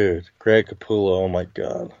 Dude, Greg Capullo, oh my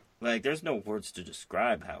god. Like, there's no words to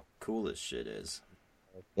describe how cool this shit is.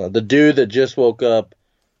 The dude that just woke up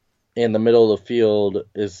in the middle of the field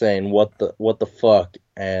is saying, what the fuck?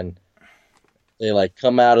 And they, like,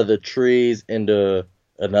 come out of the trees into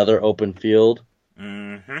another open field.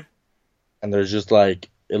 Mm-hmm. And there's just, like,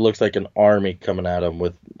 it looks like an army coming at them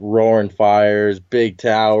with roaring fires, big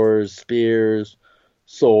towers, spears,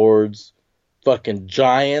 swords, fucking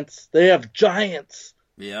giants. They have giants.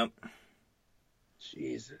 Yep.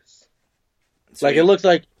 Jesus. So Like, it looks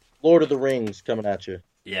like Lord of the Rings coming at you.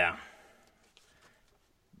 Yeah.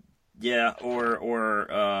 Yeah,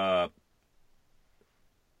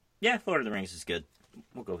 yeah, Lord of the Rings is good.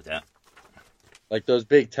 We'll go with that. Like, those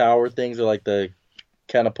big tower things are like the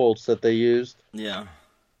catapults that they used. Yeah.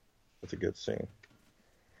 That's a good scene.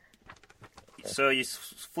 So you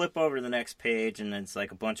flip over to the next page, and it's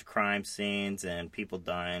like a bunch of crime scenes and people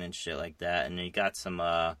dying and shit like that. And you got some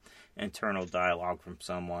internal dialogue from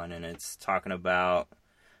someone, and it's talking about.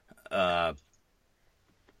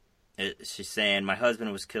 She's saying, "My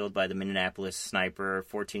husband was killed by the Minneapolis sniper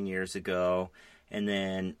 14 years ago," and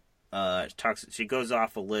then she goes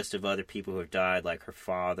off a list of other people who have died, like her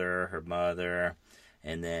father, her mother,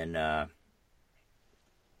 and then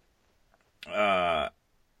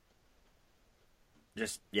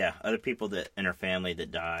other people that in her family that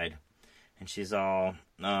died. And she's all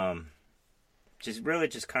she's really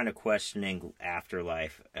just kind of questioning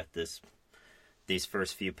afterlife at these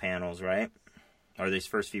first few panels, right? Or these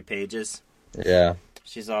first few pages. Yeah.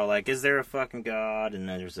 She's all like, "Is there a fucking God?" And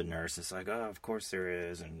then there's a nurse that's like, "Oh, of course there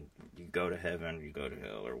is, and you go to heaven, or you go to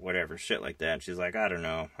hell, or whatever, shit like that." And she's like, "I don't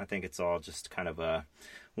know. I think it's all just kind of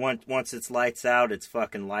once it's lights out, it's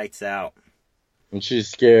fucking lights out." And she's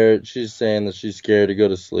scared. She's saying that she's scared to go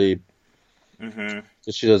to sleep. Mm-hmm.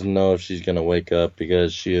 So she doesn't know if she's going to wake up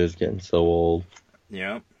because she is getting so old.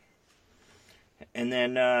 Yep. And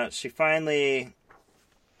then she finally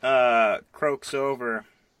croaks over,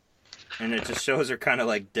 and it just shows her kind of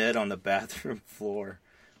like dead on the bathroom floor.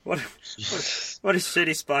 What a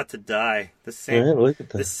shitty spot to die. Man, look at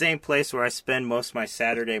that. The same place where I spend most of my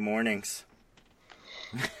Saturday mornings.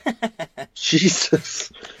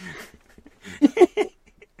 Jesus.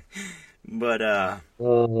 But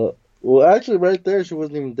well, actually, right there, she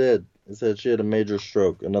wasn't even dead. It said she had a major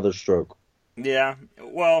stroke, another stroke. yeah,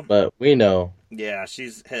 well, But we know. yeah,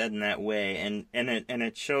 she's heading that way, and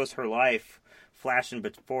it shows her life flashing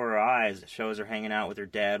before her eyes. It shows her hanging out with her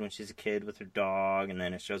dad when she's a kid with her dog, and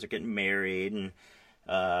then it shows her getting married. And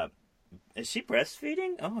is she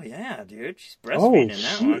breastfeeding? Oh yeah, dude, she's breastfeeding in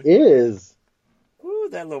that one. She is. Ooh,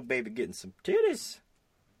 that little baby getting some titties.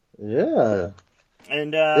 Yeah.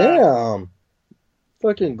 And damn.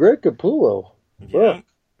 Fucking Greg Capullo. yeah. Fuck.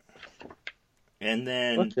 And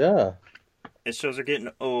then Fuck yeah. it shows her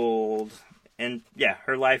getting old, and yeah,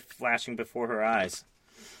 her life flashing before her eyes.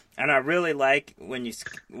 And I really like when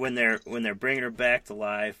they're bringing her back to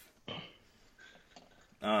life.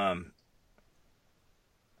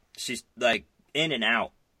 She's like in and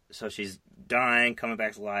out, so she's dying, coming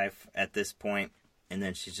back to life at this point, and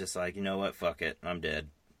then she's just like, "You know what? Fuck it, I'm dead."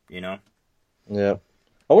 You know? Yeah.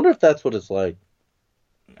 I wonder if that's what it's like.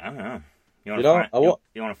 I don't know. You want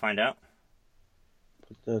to find out?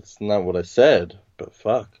 That's not what I said, but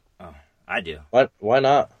fuck. Oh, I do. Why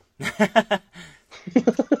not? I'm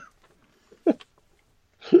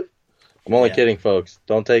only kidding, folks.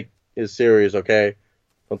 Don't take it serious, okay?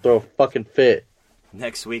 Don't throw a fucking fit.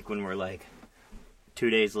 Next week, when we're like 2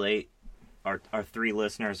 days late, our 3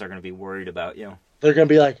 listeners are going to be worried about you. They're going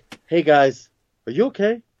to be like, "Hey guys, are you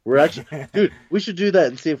okay?" We're actually, dude, we should do that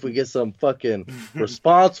and see if we get some fucking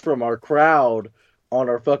response from our crowd on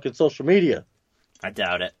our fucking social media. I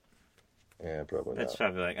doubt it. Yeah, probably not. It's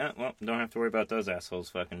probably like, "Oh, well, don't have to worry about those assholes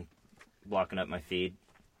fucking blocking up my feed."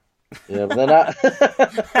 Yeah, but they're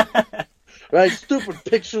not. Right, stupid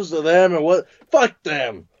pictures of them and what? Fuck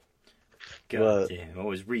them. God damn,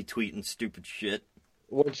 always retweeting stupid shit.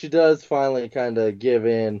 When she does finally kind of give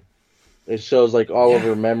in, it shows like all of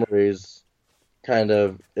her memories. Kind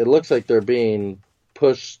of, it looks like they're being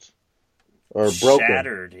pushed or broken.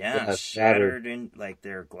 Shattered, yeah, Yeah, shattered in like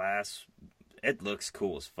their glass. It looks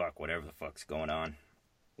cool as fuck. Whatever the fuck's going on.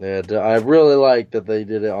 Yeah, I really like that they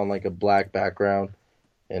did it on like a black background,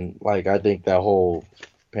 and like I think that whole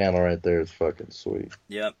panel right there is fucking sweet.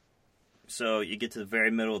 Yep. So you get to the very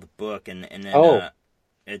middle of the book, and then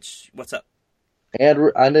it's what's up?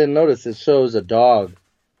 And I didn't notice it shows a dog,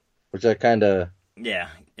 which I kind of Yeah,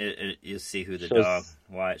 you'll see who the shows, dog.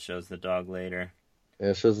 Why it shows the dog later. Yeah,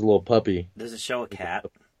 it shows a little puppy. Does it show a cat?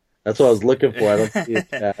 That's what I was looking for. I don't see a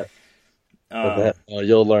cat.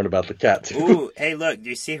 You'll learn about the cat too. Ooh, hey, look! Do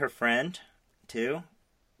you see her friend too?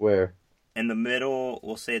 Where? In the middle,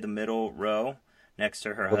 we'll say the middle row, next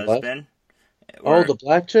to her The husband. Oh, the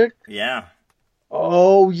black chick? Yeah.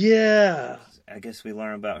 Oh, yeah. I guess we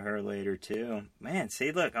learn about her later, too. Man,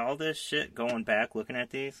 see, look, all this shit going back, looking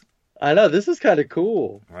at these. I know, this is kind of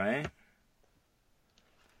cool. Right?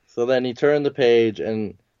 So then he turned the page,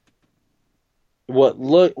 and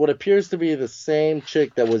what appears to be the same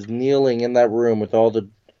chick that was kneeling in that room with all the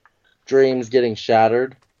dreams getting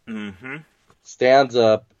shattered, stands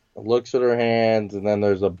up, looks at her hands, and then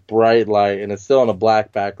there's a bright light, and it's still on a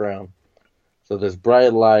black background. So this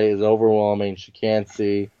bright light is overwhelming. She can't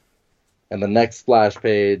see. And the next splash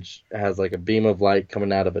page has like a beam of light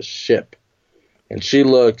coming out of a ship. And she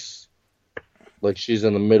looks like she's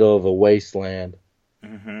in the middle of a wasteland.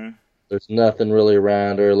 There's nothing really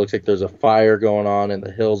around her. It looks like there's a fire going on in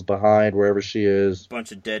the hills behind wherever she is.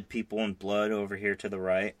 Bunch of dead people and blood over here to the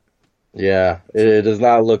right. Yeah, it does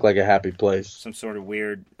not look like a happy place. Some sort of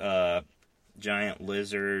weird giant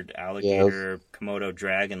lizard, alligator, Komodo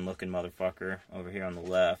dragon looking motherfucker over here on the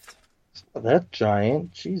left. It's not that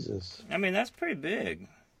giant. Jesus. I mean, that's pretty big.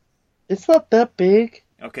 It's not that big.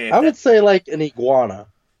 Okay. I would say like an iguana.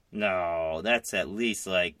 No, that's at least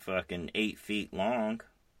like fucking 8 feet long.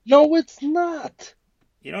 No, it's not.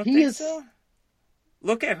 You don't think so?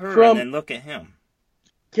 Look at her and then look at him.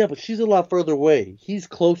 Yeah, but she's a lot further away. He's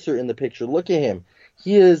closer in the picture. Look at him.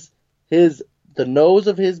 The nose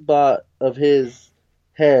of his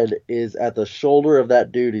head is at the shoulder of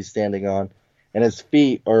that dude he's standing on, and his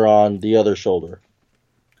feet are on the other shoulder.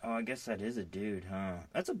 Oh, I guess that is a dude, huh?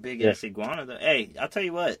 That's a big ass iguana, though. Hey, I'll tell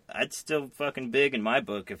you what. I'd still fucking big in my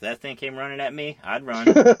book. If that thing came running at me, I'd run.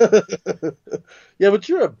 Yeah, but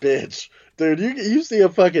you're a bitch, dude. You see a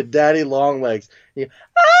fucking daddy long legs.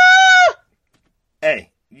 Ah!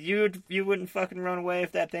 Hey, you wouldn't fucking run away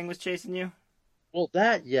if that thing was chasing you? Well,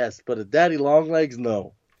 that yes, but a daddy long legs,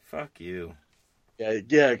 no. Fuck you.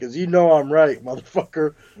 Yeah, because you know I'm right,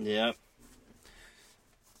 motherfucker. Yep.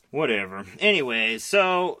 Whatever. Anyway,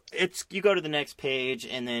 so you go to the next page,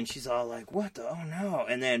 and then she's all like, "What the? Oh no!"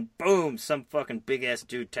 And then boom, some fucking big ass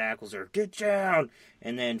dude tackles her. Get down!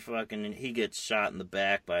 And then fucking he gets shot in the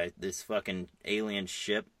back by this fucking alien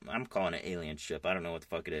ship. I'm calling it alien ship. I don't know what the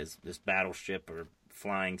fuck it is. This battleship or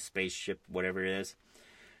flying spaceship, whatever it is.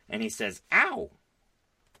 And he says, "Ow!"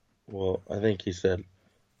 Well, I think he said,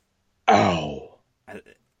 "Ow."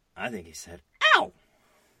 I think he said, "Ow!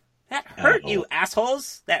 That hurt, you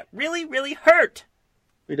assholes! That really, really hurt!"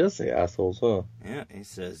 He does say assholes, huh? Yeah, he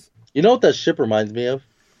says... You know what that ship reminds me of?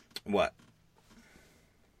 What?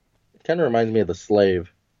 It kind of reminds me of the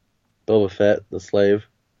Slave. Boba Fett, the Slave.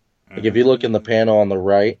 Like, if you look in the panel on the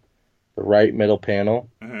right middle panel,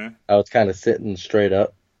 how it's kind of sitting straight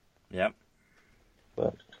up. Yep.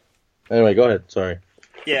 But, anyway, go ahead. Sorry.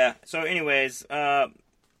 Yeah, so anyways,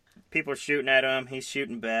 people are shooting at him, he's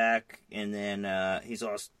shooting back, and then he's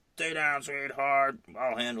all, "Stay down, sweetheart,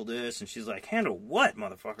 I'll handle this." And she's like, "Handle what,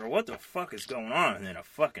 motherfucker? What the fuck is going on?" And then a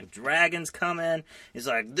fucking dragon's coming. He's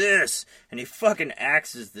like, "This," and he fucking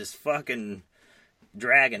axes this fucking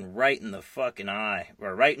dragon right in the fucking eye,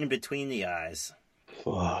 or right in between the eyes.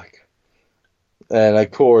 Fuck. And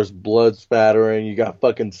of course, blood spattering, you got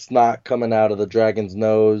fucking snot coming out of the dragon's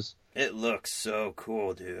nose. It looks so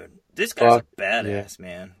cool, dude. This guy's a badass,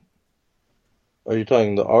 man. Are you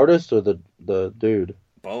talking the artist or the dude?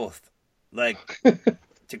 Both. Like,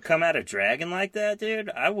 to come at a dragon like that, dude,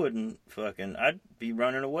 I'd be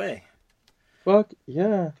running away. Fuck,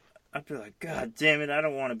 yeah. I'd be like, "God damn it, I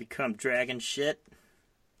don't want to become dragon shit."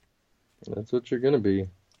 That's what you're gonna be.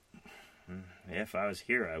 If I was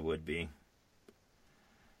here, I would be.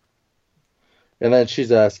 And then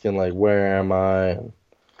she's asking, like, where am I? And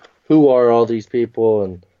who are all these people?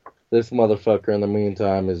 And this motherfucker, in the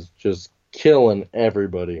meantime, is just killing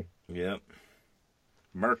everybody. Yep.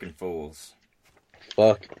 Merkin fools.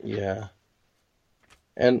 Fuck, yeah.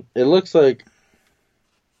 And it looks like...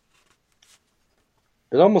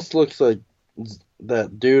 It almost looks like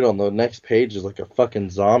that dude on the next page is like a fucking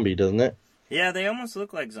zombie, doesn't it? Yeah, they almost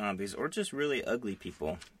look like zombies, or just really ugly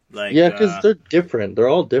people. Like, Yeah, because they're different. They're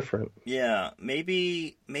all different. yeah,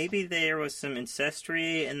 maybe there was some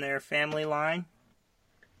ancestry in their family line.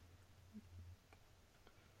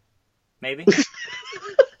 Maybe.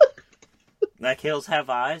 Like Hills Have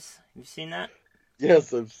Eyes. You seen that?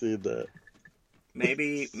 Yes, I've seen that.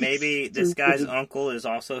 Maybe this guy's uncle is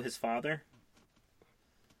also his father.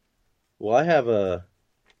 Well, I have a...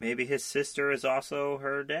 Maybe his sister is also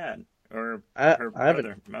her dad. Or I her have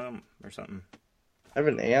brother, mom, or something. I have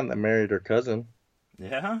an aunt that married her cousin.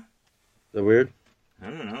 Yeah? Is that weird? I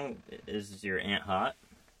don't know. Is your aunt hot?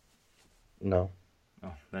 No.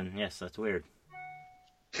 Oh, then yes, that's weird.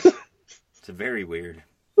 It's very weird.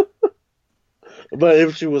 But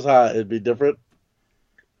if she was hot, it'd be different.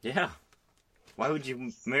 Yeah. Why would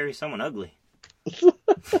you marry someone ugly?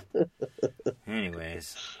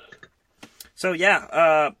 Anyways. So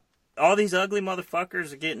yeah, all these ugly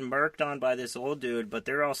motherfuckers are getting murked on by this old dude, but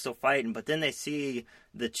they're all still fighting. But then they see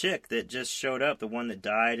the chick that just showed up, the one that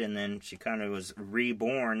died, and then she kind of was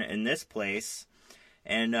reborn in this place.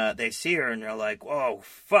 And they see her, and they're like, whoa,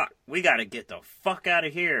 fuck, we gotta get the fuck out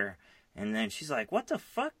of here. And then she's like, what the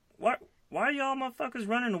fuck? Why are y'all motherfuckers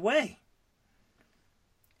running away?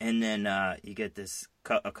 And then you get this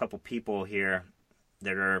a couple people here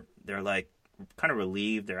that they're like kind of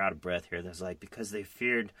relieved. They're out of breath here. There's like, because they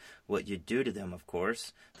feared what you'd do to them, of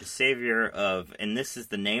course. The savior of, and this is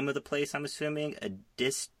the name of the place, I'm assuming,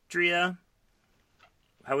 Adistria.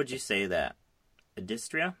 How would you say that?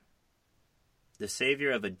 Adistria? The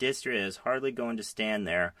savior of Adistria is hardly going to stand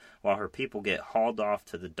there while her people get hauled off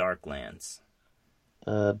to the Darklands.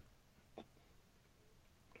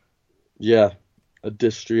 Yeah,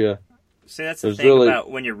 Adistria. See, that's the thing about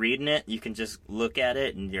when you're reading it, you can just look at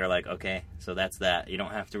it and you're like, okay, so that's that. You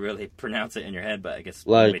don't have to really pronounce it in your head, but I guess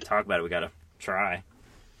when we talk about it, we gotta try.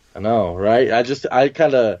 I know, right? I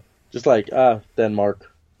kind of just like, Denmark.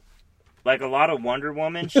 Like a lot of Wonder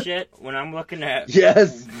Woman shit, when I'm looking at...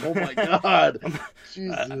 Yes! Oh my god!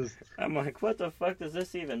 Jesus. I'm like, what the fuck does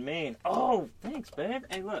this even mean? Oh, thanks, babe.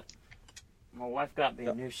 Hey, look. My wife got me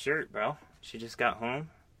a new shirt, bro. She just got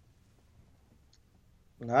home.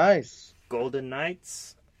 Nice. Golden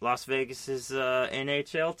Knights, Las Vegas's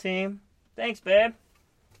NHL team. Thanks, babe.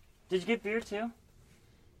 Did you get beer too?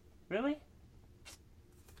 Really?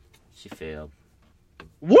 She failed.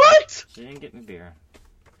 What? She didn't get me beer.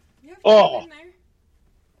 You have Oh. two in there?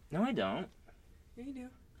 No, I don't. Yeah, you do.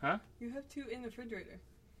 Huh? You have two in the refrigerator.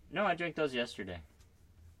 No, I drank those yesterday.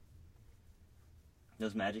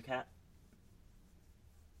 Those Magic Hat?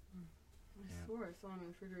 I swore I saw them in the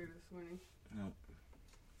refrigerator this morning. No.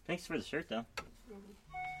 Thanks for the shirt, though.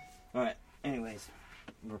 Alright, anyways.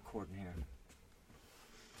 I'm recording here.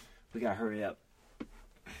 We gotta hurry up.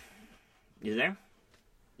 You there?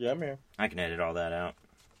 Yeah, I'm here. I can edit all that out.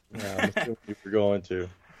 Yeah, I'm assuming you were going to.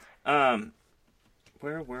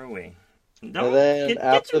 Where were we? No, and then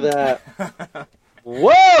after that... that...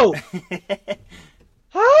 Whoa!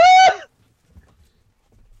 Huh?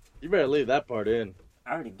 You better leave that part in.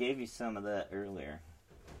 I already gave you some of that earlier.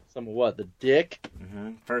 Some of what? The dick?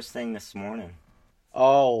 Mm-hmm. First thing this morning.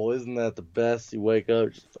 Oh, isn't that the best? You wake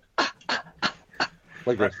up just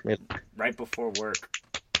like right, this. Right before work.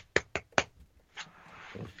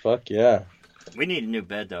 Fuck yeah. We need a new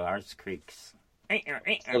bed though. Ours creaks. So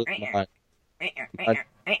does mine.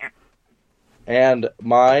 And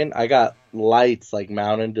mine, I got lights like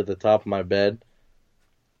mounted to the top of my bed.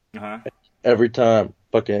 Uh-huh. Every time,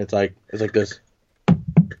 fucking, it's like this.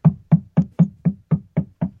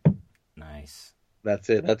 Nice. That's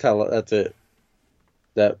it. That's it.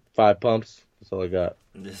 That 5 pumps. That's all I got.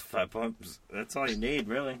 Just 5 pumps. That's all you need,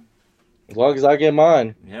 really. As long as I get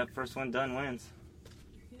mine. Yeah, first one done wins.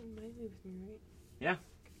 You're getting lively with me, right? Yeah.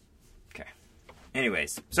 Okay.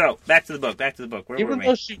 Anyways, so back to the book. Where Even were we?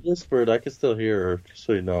 though she whispered, I could still hear her. Just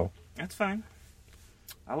so you know. That's fine.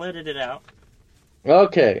 I'll edit it out.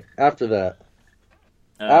 Okay. After that,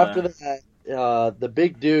 the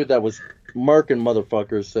big dude that was murking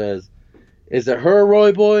motherfuckers says, "Is it her,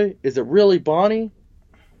 Roy boy? Is it really Bonnie?"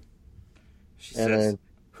 She says,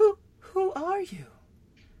 Who are you?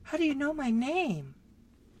 How do you know my name?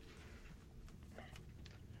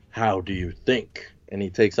 How do you think? And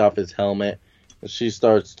he takes off his helmet, and she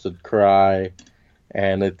starts to cry,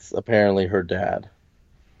 and it's apparently her dad.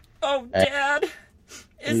 Oh, Dad!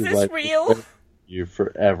 Is He's this like, real? You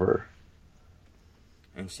forever.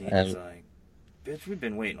 And she's like, bitch, we've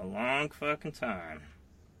been waiting a long fucking time.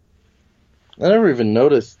 I never even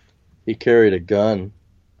noticed he carried a gun.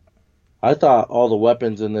 I thought all the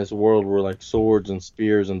weapons in this world were like swords and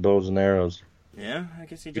spears and bows and arrows. Yeah, I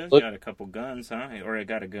guess he does Look- got a couple guns, huh? Or he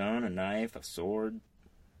got a gun, a knife, a sword.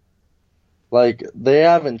 Like, they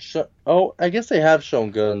haven't shown... Oh, I guess they have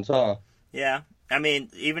shown guns, huh? Yeah, I mean,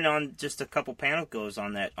 even on just a couple panel goes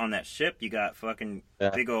on that ship, you got fucking Yeah.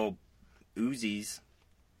 big old Uzis.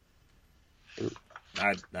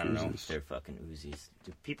 I don't know if Uzis. they're fucking Uzis.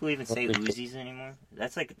 Do people even say think so. Uzis anymore?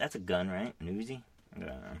 That's a gun, right? An Uzi? I don't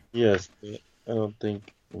know. Yes. I don't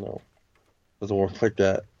think... No. Doesn't work like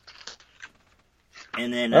that.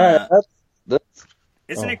 And then, Alright, that's...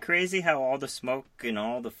 isn't oh. it crazy how all the smoke and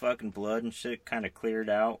all the fucking blood and shit kind of cleared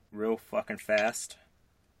out real fucking fast?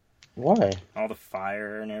 Why? All the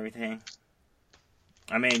fire and everything.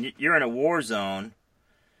 I mean, you're in a war zone,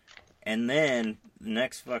 and then the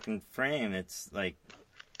next fucking frame, it's like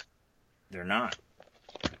they're not.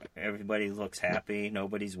 Everybody looks happy.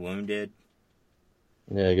 Nobody's wounded.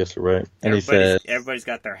 Yeah, I guess you're right. And he said... Everybody's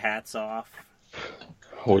got their hats off.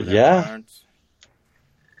 Oh, their yeah? guards.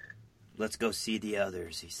 Let's go see the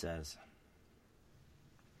others, he says.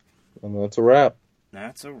 And that's a wrap.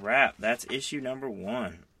 That's a wrap. That's issue number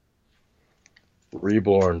 1.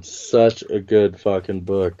 Reborn. Such a good fucking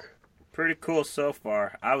book. Pretty cool so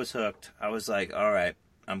far. I was hooked. I was like, all right,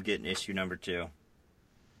 I'm getting issue number 2.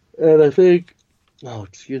 And I think... Oh,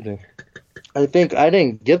 excuse me. I think I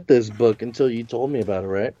didn't get this book until you told me about it,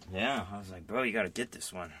 right? Yeah, I was like, bro, you got to get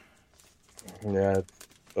this one. Yeah, it's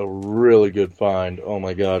a really good find. Oh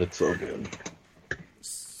my god, it's so good.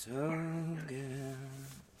 So good.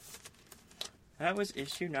 That was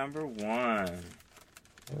issue number 1.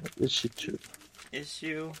 Issue 2.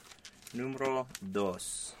 Issue numero 2.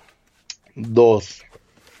 Dos.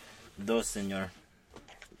 Dos, senor.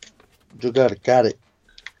 You got it.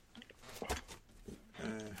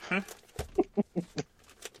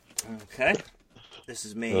 Okay. This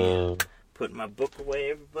is me putting my book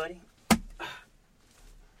away, everybody.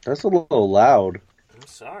 That's a little loud. I'm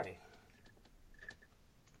sorry.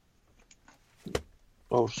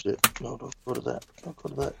 Oh shit. No, don't go to that. Don't go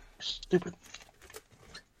to that. Stupid.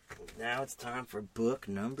 Now it's time for book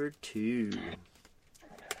number 2.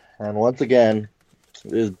 And once again,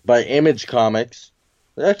 it is by Image Comics.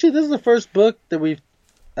 Actually, this is the first book that we've,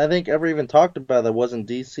 I think, ever even talked about that wasn't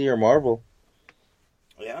DC or Marvel.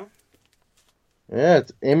 Yeah? Yeah,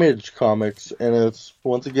 it's Image Comics, and it's,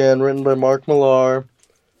 once again, written by Mark Millar,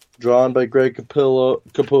 drawn by Greg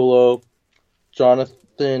Capullo,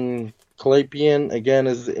 Jonathan Clapian, again,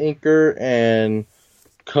 as the inker, and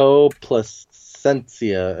Co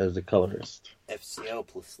Placencia as the colorist. FCL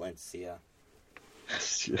Placencia.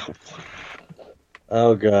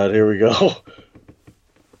 Oh god, here we go.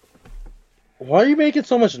 Why are you making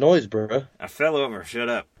so much noise, bruh? I fell over. Shut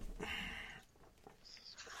up.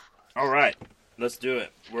 Alright, let's do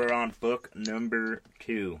it. We're on book number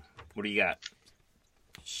 2. What do you got?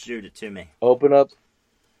 Shoot it to me. Open up.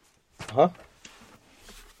 Huh?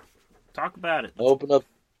 Talk about it. Open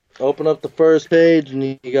up the first page, and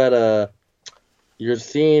you got you're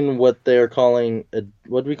seeing what they're calling,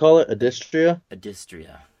 what do we call it? Adistria?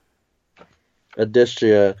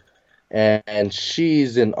 Adistria. And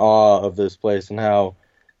she's in awe of this place and how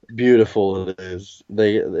beautiful it is.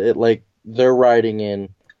 They're riding in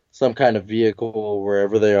some kind of vehicle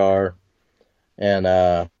wherever they are,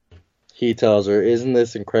 and he tells her, "Isn't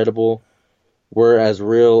this incredible? We're as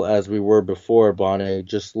real as we were before, Bonnie,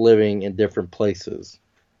 just living in different places,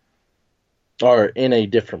 or in a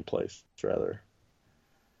different place, rather."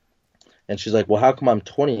 And she's like, "Well, how come I'm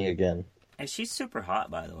 20 again?" And she's super hot,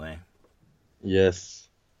 by the way. Yes,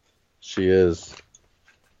 she is.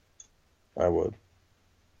 I would.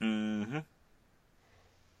 Mm-hmm.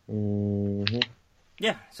 Mm-hmm.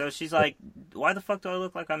 Yeah, so she's like, why the fuck do I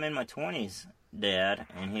look like I'm in my 20s, Dad?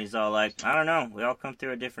 And he's all like, I don't know. We all come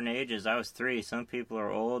through at different ages. I was 3. Some people are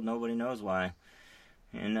old. Nobody knows why.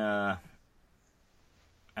 And I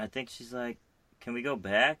think she's like, can we go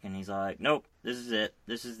back? And he's all like, nope, this is it.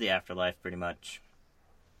 This is the afterlife, pretty much.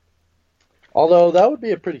 Although, that would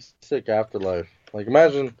be a pretty sick afterlife. Like,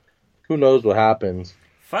 imagine, who knows what happens.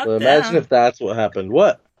 Fuck But that. imagine if that's what happened.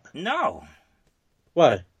 What? No.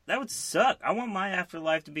 Why? That would suck. I want my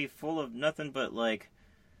afterlife to be full of nothing but, like,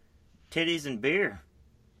 titties and beer.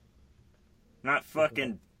 Not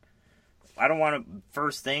fucking... I don't want to,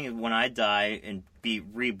 first thing when I die and be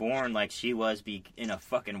reborn like she was, be in a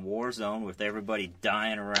fucking war zone with everybody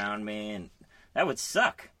dying around me, and that would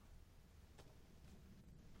suck.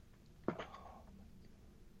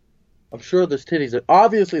 I'm sure there's titties there.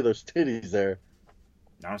 Obviously, there's titties there.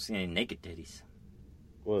 I don't see any naked titties.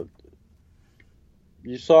 What?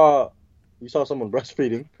 You saw someone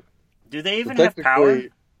breastfeeding. Do they even So have power?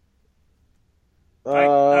 technically-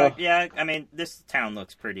 Yeah, I mean, this town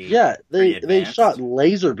looks pretty. Yeah, they advanced. shot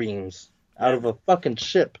laser beams out of a fucking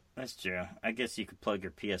ship. That's true. I guess you could plug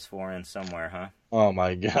your PS4 in somewhere, huh? Oh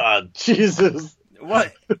my god, Jesus!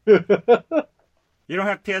 What? You don't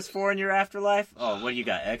have PS4 in your afterlife? Oh, what do you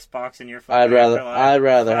got? Xbox in your fucking afterlife? I'd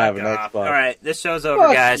rather have an Fuck Xbox. off. All right, this show's over,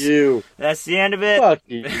 Fuck guys. you. That's the end of it. Fuck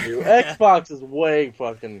you. Xbox is way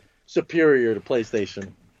fucking superior to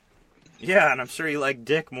PlayStation. Yeah, and I'm sure you like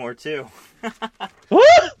dick more too.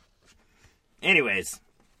 What? Anyways,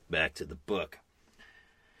 back to the book.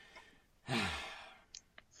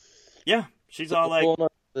 Yeah, she's all like, Pulling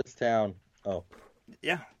up to this town. Oh,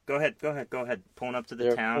 yeah, go ahead. Pulling up to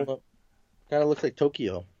the town. Kind of looks like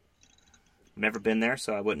Tokyo. Never been there,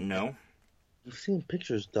 so I wouldn't know. You've seen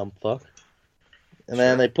pictures, dumb fuck. And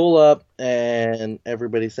then they pull up, and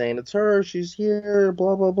everybody's saying it's her. She's here.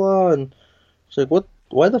 Blah blah blah. And she's like, "What?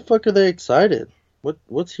 Why the fuck are they excited?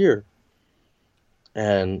 What's here?"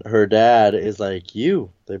 And her dad is like,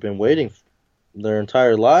 "You. They've been waiting their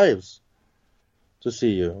entire lives to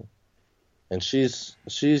see you." And she's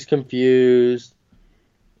confused,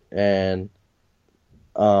 and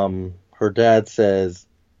her dad says,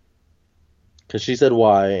 because she said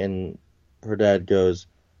why, and her dad goes,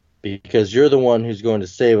 because you're the one who's going to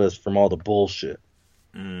save us from all the bullshit.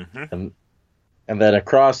 Mm-hmm. And then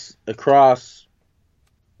across the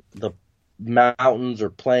mountains or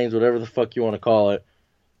plains, whatever the fuck you want to call it,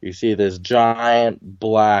 you see this giant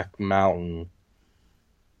black mountain.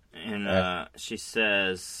 And she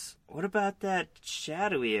says, "What about that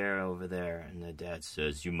shadowy area over there?" And the dad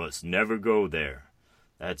says, "You must never go there.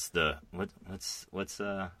 That's the what's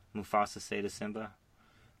Mufasa say to Simba?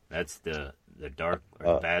 That's the dark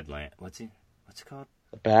or Badland. What's it called?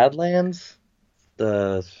 The Badlands?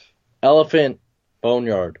 The Elephant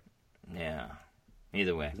Boneyard." Yeah.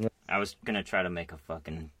 Either way. I was gonna try to make a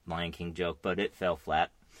fucking Lion King joke, but it fell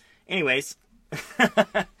flat. Anyways.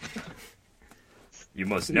 You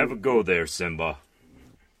must never go there, Simba.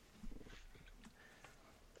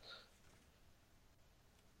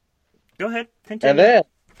 Go ahead, continue. And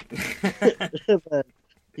then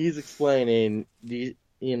he's explaining,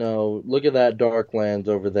 look at that Darklands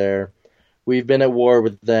over there. We've been at war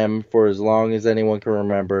with them for as long as anyone can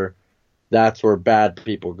remember. That's where bad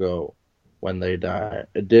people go when they die.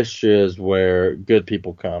 Adistria is where good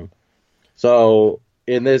people come. So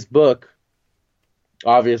in this book,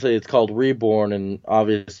 obviously it's called Reborn, and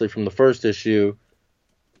obviously from the first issue,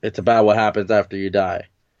 it's about what happens after you die.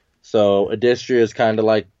 So Adistria is kind of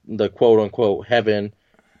like the quote-unquote heaven,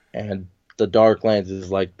 and the Darklands is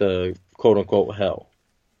like the quote-unquote hell.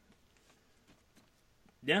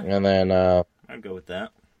 Yeah. And then I'd go with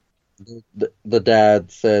that. The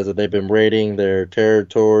dad says that they've been raiding their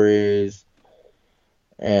territories,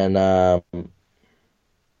 and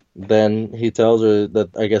then he tells her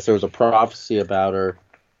that I guess there was a prophecy about her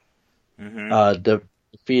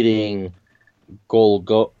defeating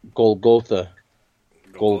Golgotha.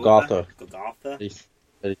 Golgotha?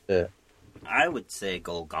 I would say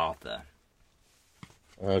Golgotha.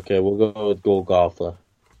 Okay, we'll go with Golgotha.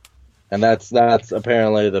 And that's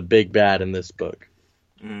apparently the big bad in this book.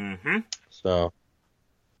 Mm-hmm. So,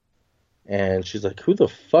 and she's like, "Who the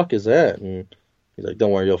fuck is that?" And he's like,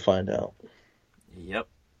 "Don't worry, you'll find out." Yep.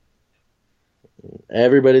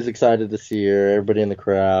 Everybody's excited to see her. Everybody in the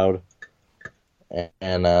crowd,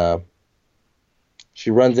 and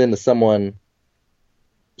she runs into someone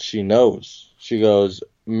she knows. She goes,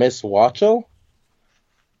 "Miss Watchell,"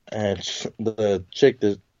 and the chick,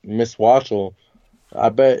 that Miss Watchell, I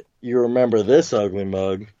bet you remember this ugly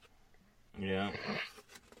mug. Yeah.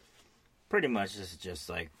 Pretty much this is just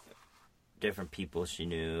like different people she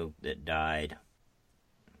knew that died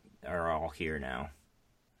are all here now.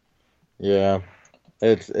 Yeah.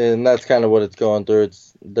 And that's kind of what it's going through.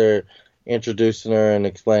 They're introducing her and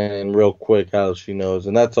explaining real quick how she knows,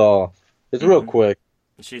 and that's all. It's real quick.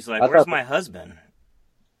 She's like, "Where's my husband?"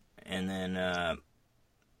 And then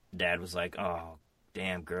Dad was like, "Oh,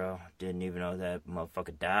 damn, girl, didn't even know that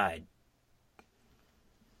motherfucker died."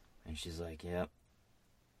 And she's like, "Yep.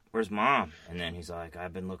 Where's Mom?" And then he's like,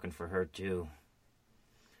 "I've been looking for her too."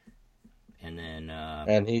 And then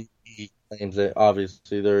and he claims that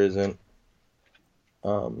obviously there isn't.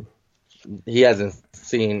 He hasn't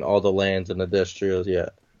seen all the lands in the Adistria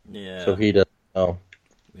yet. Yeah. So he doesn't know.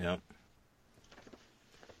 Yep.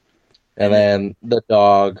 And then the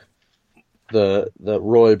dog, the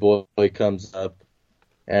Roy boy comes up,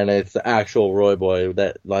 and it's the actual Roy boy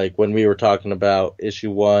that, like, when we were talking about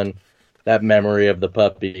issue 1, that memory of the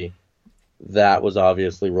puppy, that was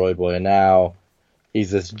obviously Roy boy. And now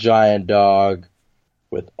he's this giant dog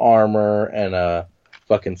with armor and a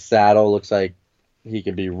fucking saddle. Looks like He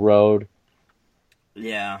could be rode.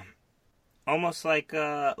 Yeah. Almost like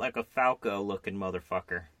a Falco looking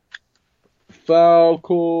motherfucker.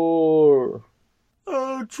 Falcor.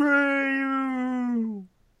 Atreyu!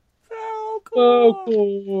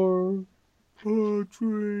 Falcor.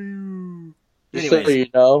 Atreyu! Just so Anyways. you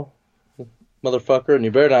know, motherfucker, and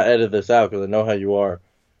you better not edit this out because I know how you are.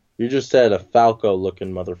 You just said a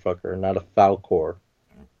Falco-looking motherfucker, not a Falcor.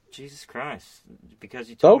 Jesus Christ. Because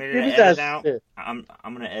you told Don't me give to me edit that it out, shit. I'm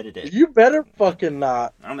gonna edit it. You better fucking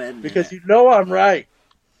not, I'm editing because it. you know I'm right.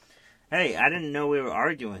 Hey, I didn't know we were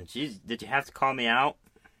arguing. Jeez, did you have to call me out?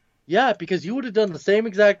 Yeah, because you would have done the same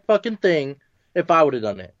exact fucking thing if I would have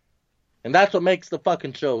done it. And that's what makes the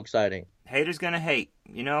fucking show exciting. Haters gonna hate,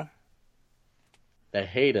 you know? They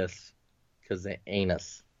hate us because they ain't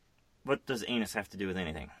us. What does anus have to do with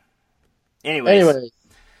anything? Anyways. Anyways,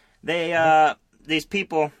 They, these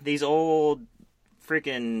people, these old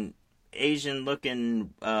freaking Asian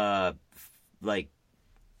looking, like,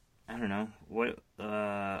 I don't know, what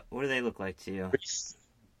do they look like to you? Reese.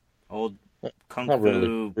 Old kung Not fu.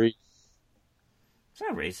 really. Reese. It's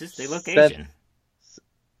not racist, they look Seth- Asian.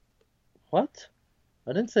 What?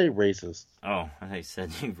 I didn't say racist. Oh, I thought you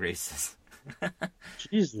said you racist.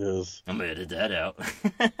 Jesus. I'm gonna edit that out.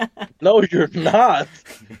 No, you're not.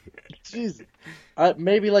 Jesus.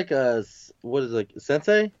 Maybe like a, what is it, like,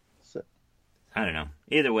 sensei? I don't know.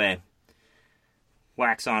 Either way,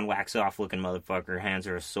 wax on, wax off looking motherfucker hands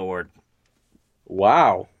her a sword.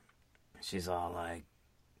 Wow. She's all like,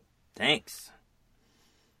 thanks.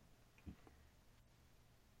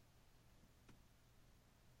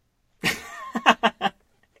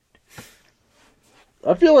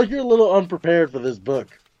 I feel like you're a little unprepared for this book.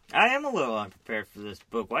 I am a little unprepared for this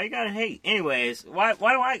book. Why you gotta hate? Anyways,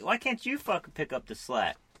 why can't you fucking pick up the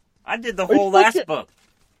slack? I did the Are you whole last fucking- book.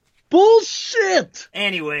 Bullshit!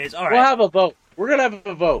 Anyways, We'll alright. have a vote. We're gonna have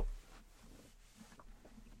a vote.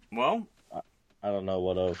 Well, I don't know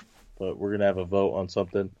what of, but we're gonna have a vote on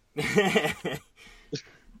something.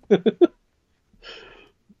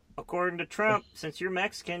 according to Trump, since you're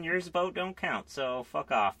Mexican, your vote don't count, so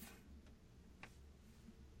fuck off.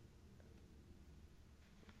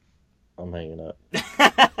 I'm hanging up.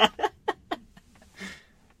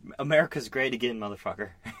 America's great again,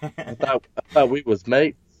 motherfucker. I thought we was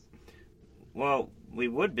mates. Well, we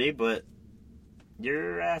would be, but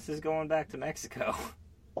your ass is going back to Mexico.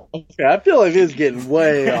 Okay, I feel like this is getting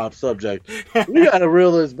way off subject. We gotta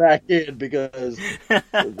reel this back in because.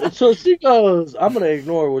 So she goes, I'm gonna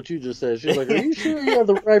ignore what you just said. She's like, "Are you sure you have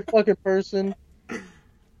the right fucking person?"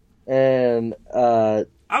 And I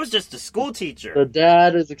was just a school teacher. the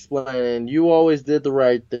dad is explaining, "You always did the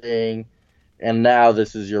right thing, and now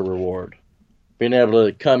this is your reward. Being able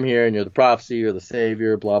to come here and you're the prophecy, you're the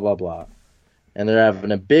savior, blah blah blah." And they're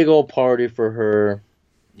having a big old party for her.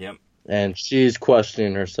 Yep. And she's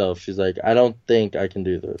questioning herself. She's like, I don't think I can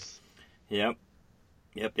do this. Yep.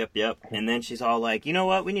 And then she's all like, you know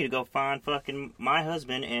what? We need to go find fucking my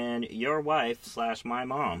husband and your wife / my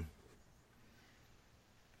mom.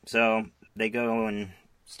 So they go and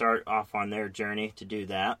start off on their journey to do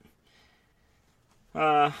that.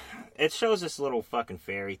 It shows this little fucking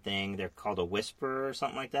fairy thing. They're called a whisperer or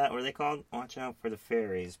something like that. What are they called? Watch out for the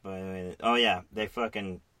fairies. By the way. Oh yeah, they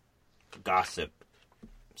fucking gossip.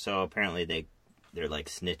 So apparently they're like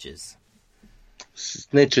snitches.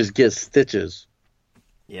 Snitches get stitches.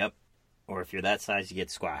 Yep. Or if you're that size, you get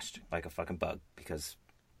squashed like a fucking bug. Because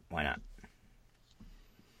why not?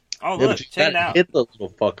 Oh Yeah, look, but you check it gotta out. hit the little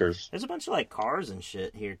fuckers. There's a bunch of like cars and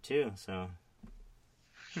shit here too. So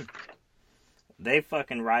they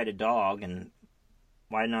fucking ride a dog, and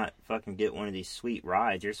why not fucking get one of these sweet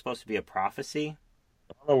rides? You're supposed to be a prophecy.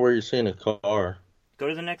 I don't know where you're seeing a car. Go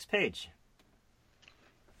to the next page.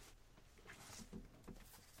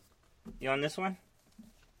 You on this one?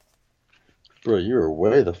 Bro, you were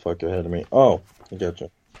way the fuck ahead of me. Oh, I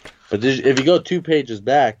gotcha. But if you go 2 pages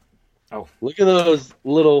back, look at those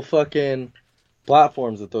little fucking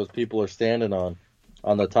platforms that those people are standing on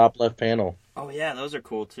the top left panel. Oh yeah, those are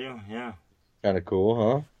cool too. Yeah. Kind of cool,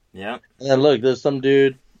 huh? Yeah. And then look, there's some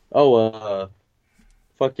dude. Fucking,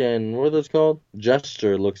 what are those called?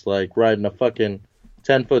 Gesture looks like riding a fucking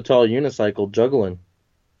 10-foot tall unicycle juggling.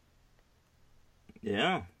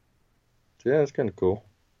 Yeah. Yeah, that's kind of cool.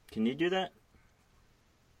 Can you do that?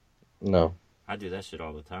 No. I do that shit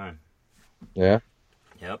all the time. Yeah?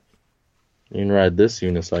 Yep. You can ride this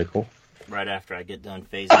unicycle. Right after I get done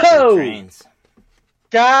phasing Oh! through trains.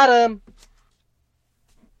 Got him!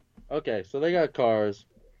 Okay, so they got cars.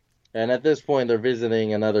 And at this point, they're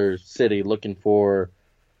visiting another city looking for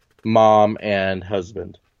mom and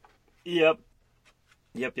husband. Yep.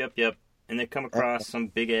 and they come across some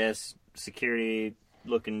big ass security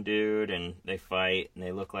looking dude, and they fight, and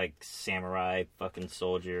they look like samurai fucking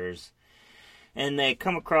soldiers. And they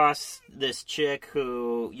come across this chick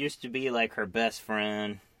who used to be like her best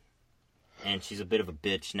friend, and she's a bit of a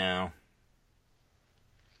bitch now.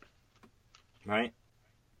 Right?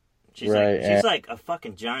 She's like a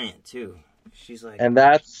fucking giant too. She's like, and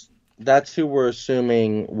that's who we're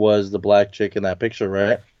assuming was the black chick in that picture,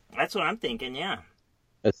 right? That's what I'm thinking, yeah.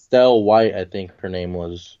 Estelle White, I think her name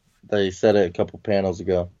was. They said it a couple panels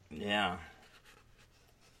ago. Yeah.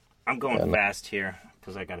 I'm going fast here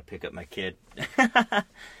because I got to pick up my kid.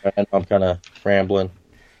 And I'm kind of rambling.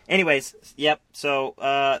 Anyways, yep. So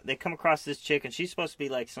they come across this chick, and she's supposed to be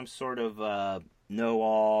like some sort of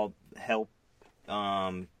know-all help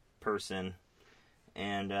person.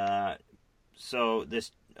 And so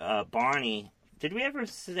this Bonnie... Did we ever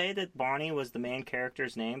say that Bonnie was the main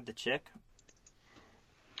character's name, the chick?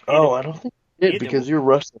 Oh, I don't think you did, because you're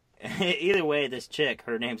Russian. Either way, this chick,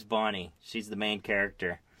 her name's Bonnie. She's the main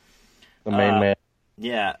character. The main man.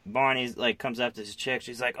 Yeah, Bonnie's like comes up to this chick.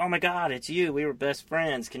 She's like, "Oh my God, it's you. We were best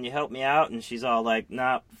friends. Can you help me out?" And she's all like,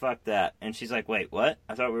 "Nah, fuck that." And she's like, "Wait, what?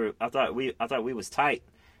 I thought we was tight."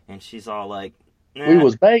 And she's all like, "Nah, we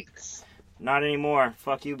was mates. Not anymore.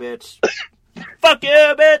 Fuck you, bitch. Fuck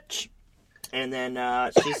you, bitch." And then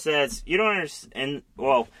she says, "You don't understand." And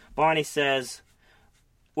well, Bonnie says,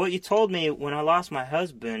 "Well, you told me when I lost my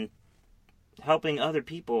husband, helping other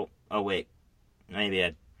people." Oh wait, maybe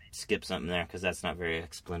I skipped something there because that's not very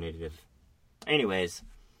explanative. Anyways,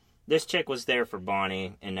 this chick was there for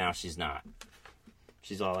Bonnie, and now she's not.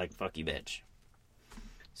 She's all like, "Fuck you, bitch."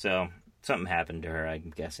 So something happened to her,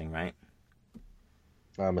 I'm guessing, right?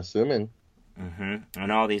 I'm assuming. Mm-hmm.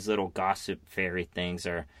 And all these little gossip fairy things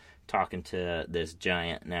are talking to this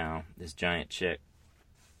giant now, this giant chick.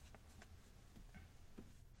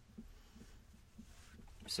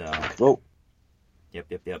 So, oh, yep.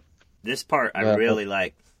 This part I really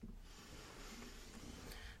like.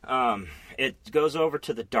 It goes over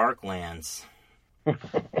to the Darklands. And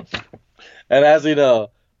as you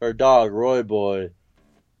know, her dog Roy Boy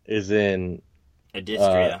is in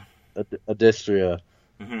Adistria. Adistria.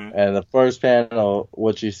 Mm-hmm. And the first panel,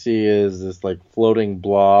 what you see is this like floating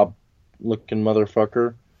blob-looking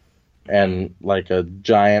motherfucker, and like a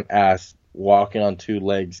giant ass walking on two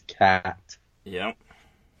legs cat. Yep.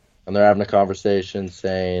 And they're having a conversation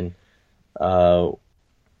saying, why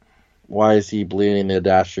is he bleeding the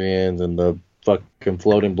Adastrians? And the fucking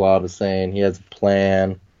floating blob is saying he has a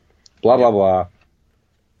plan. Blah, blah, blah.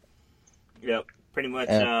 Yep. Pretty much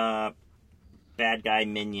bad guy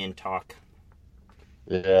minion talk.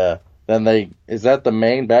 Yeah. Then is that the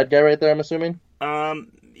main bad guy right there, I'm assuming?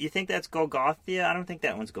 You think that's Golgothia? I don't think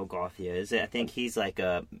that one's Golgothia, is it? I think he's like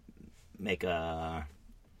another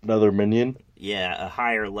minion? Yeah, a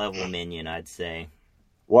higher level minion, I'd say.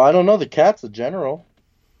 Well, I don't know. The cat's a general.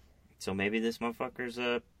 So maybe this motherfucker's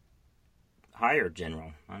a higher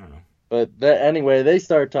general. I don't know. But anyway, they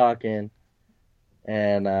start talking,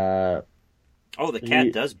 and the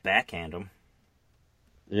cat does backhand him.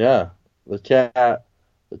 Yeah, the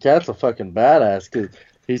cat's a fucking badass because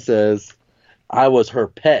he says, "I was her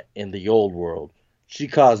pet in the old world. She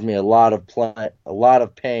caused me a lot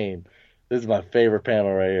of pain." This is my favorite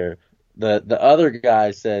panel right here. The other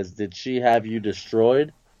guy says, "Did she have you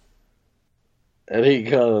destroyed?" And he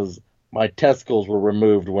goes, "My testicles were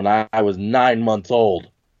removed when I was 9 months old."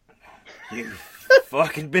 You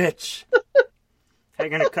fucking bitch. How you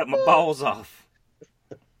gonna cut my balls off?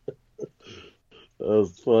 That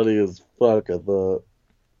was funny as fuck, I thought.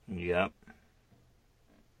 Yep.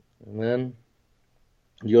 And then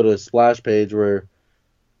you go to the splash page where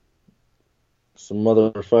some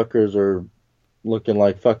motherfuckers are looking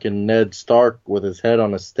like fucking Ned Stark with his head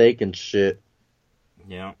on a stake and shit.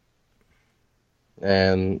 Yeah.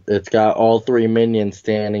 And it's got all three minions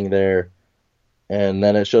standing there. And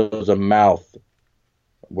then it shows a mouth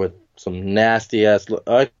with some nasty ass...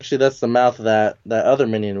 Actually, that's the mouth of that other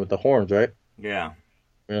minion with the horns, right? Yeah.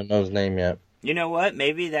 We don't know his name yet. You know what?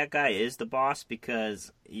 Maybe that guy is the boss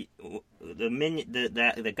because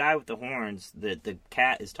the guy with the horns that the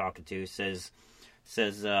cat is talking to says,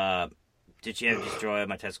 "Did she ever destroy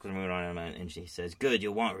my testicles removed on him?" And she says, "Good,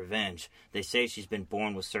 you'll want revenge. They say she's been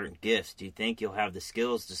born with certain gifts. Do you think you'll have the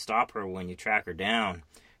skills to stop her when you track her down?"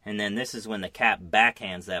 And then this is when the cat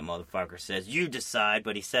backhands that motherfucker, says, "You decide,"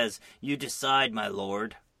 but he says, "You decide, my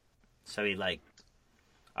lord." So he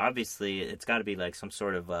obviously it's got to be like some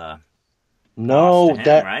sort of no,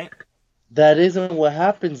 him, right? That isn't what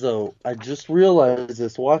happens though. I just realized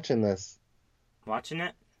this watching this. Watching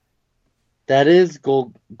it? That is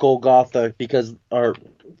Golgotha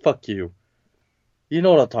fuck you. You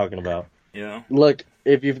know what I'm talking about. Yeah. Look,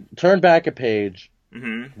 if you turn back a page,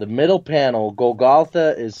 Mm-hmm. the middle panel,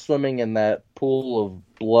 Golgotha is swimming in that pool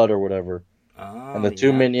of blood or whatever. Oh, And the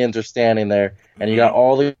two yeah. minions are standing there. And you got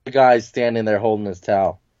all the guys standing there holding his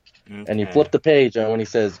towel. Okay. And you flip the page, and when he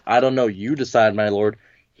says, I don't know, you decide, my lord,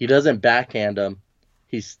 he doesn't backhand them.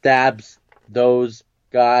 He stabs those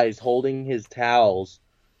guys holding his towels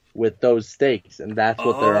with those stakes, and that's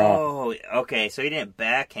what they're on. Oh, okay. So he didn't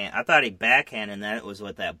backhand. I thought he backhanded, and that was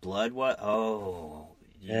what that blood was. Oh,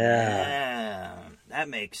 yeah. That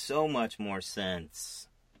makes so much more sense.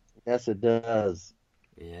 Yes, it does.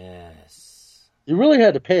 Yes. You really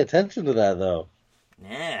had to pay attention to that, though.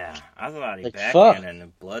 Yeah, I thought he Like, backhanded and the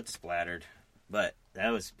blood splattered. But that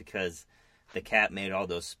was because the cat made all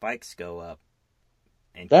those spikes go up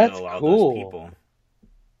and That's kill all cool. those people.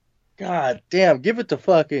 God damn, give it to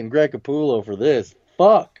fucking Greg Capullo for this.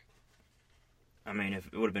 Fuck. I mean, it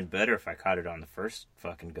would have been better if I caught it on the first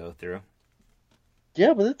fucking go through.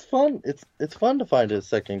 Yeah, but it's fun. It's fun to find a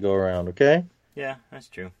second go around, okay? Yeah, that's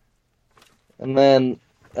true. And then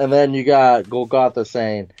you got Golgotha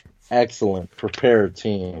saying, excellent, prepared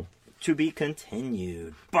team. To be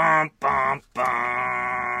continued. Bum, bum, bum.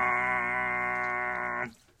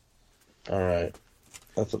 Alright.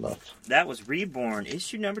 That's enough. That was Reborn,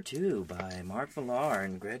 issue number 2 by Mark Millar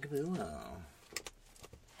and Greg Capullo.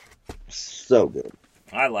 So good.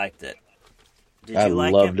 I liked it. Did you I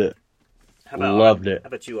like loved it? it. How Loved it. How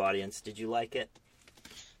about you, audience? Did you like it?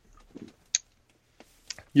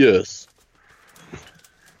 Yes.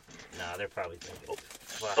 Nah, they're probably thinking, oh,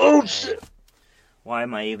 fuck, Oh, man. shit. Why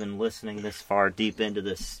am I even listening this far deep into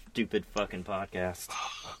this stupid fucking podcast?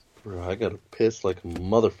 Bro, I gotta piss like a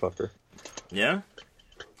motherfucker. Yeah?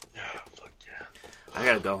 Yeah, fuck yeah. I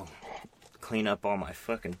gotta go clean up all my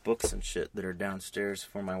fucking books and shit that are downstairs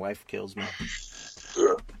before my wife kills me.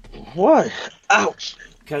 Why? Ouch.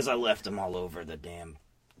 Because I left them all over the damn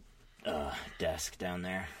desk down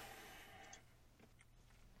there.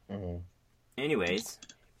 Mhm. Anyways,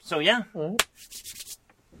 so yeah. All right.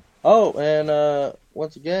 Oh, and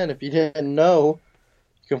once again, if you didn't know,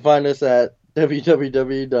 you can find us at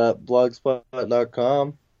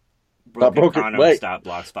www.blogspot.com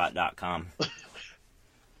BrokenCondoms.blogspot.com.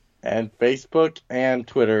 and Facebook and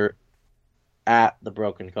Twitter at The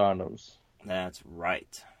Broken Condoms. That's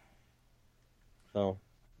right. So,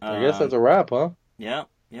 I guess that's a wrap, huh? Yep.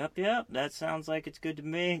 That sounds like it's good to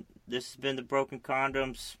me. This has been The Broken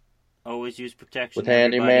Condoms. Always use protection. With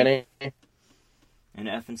Handy everybody. Manny. And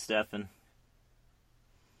F and Stefan.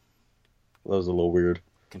 That was a little weird.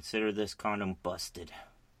 Consider this condom busted.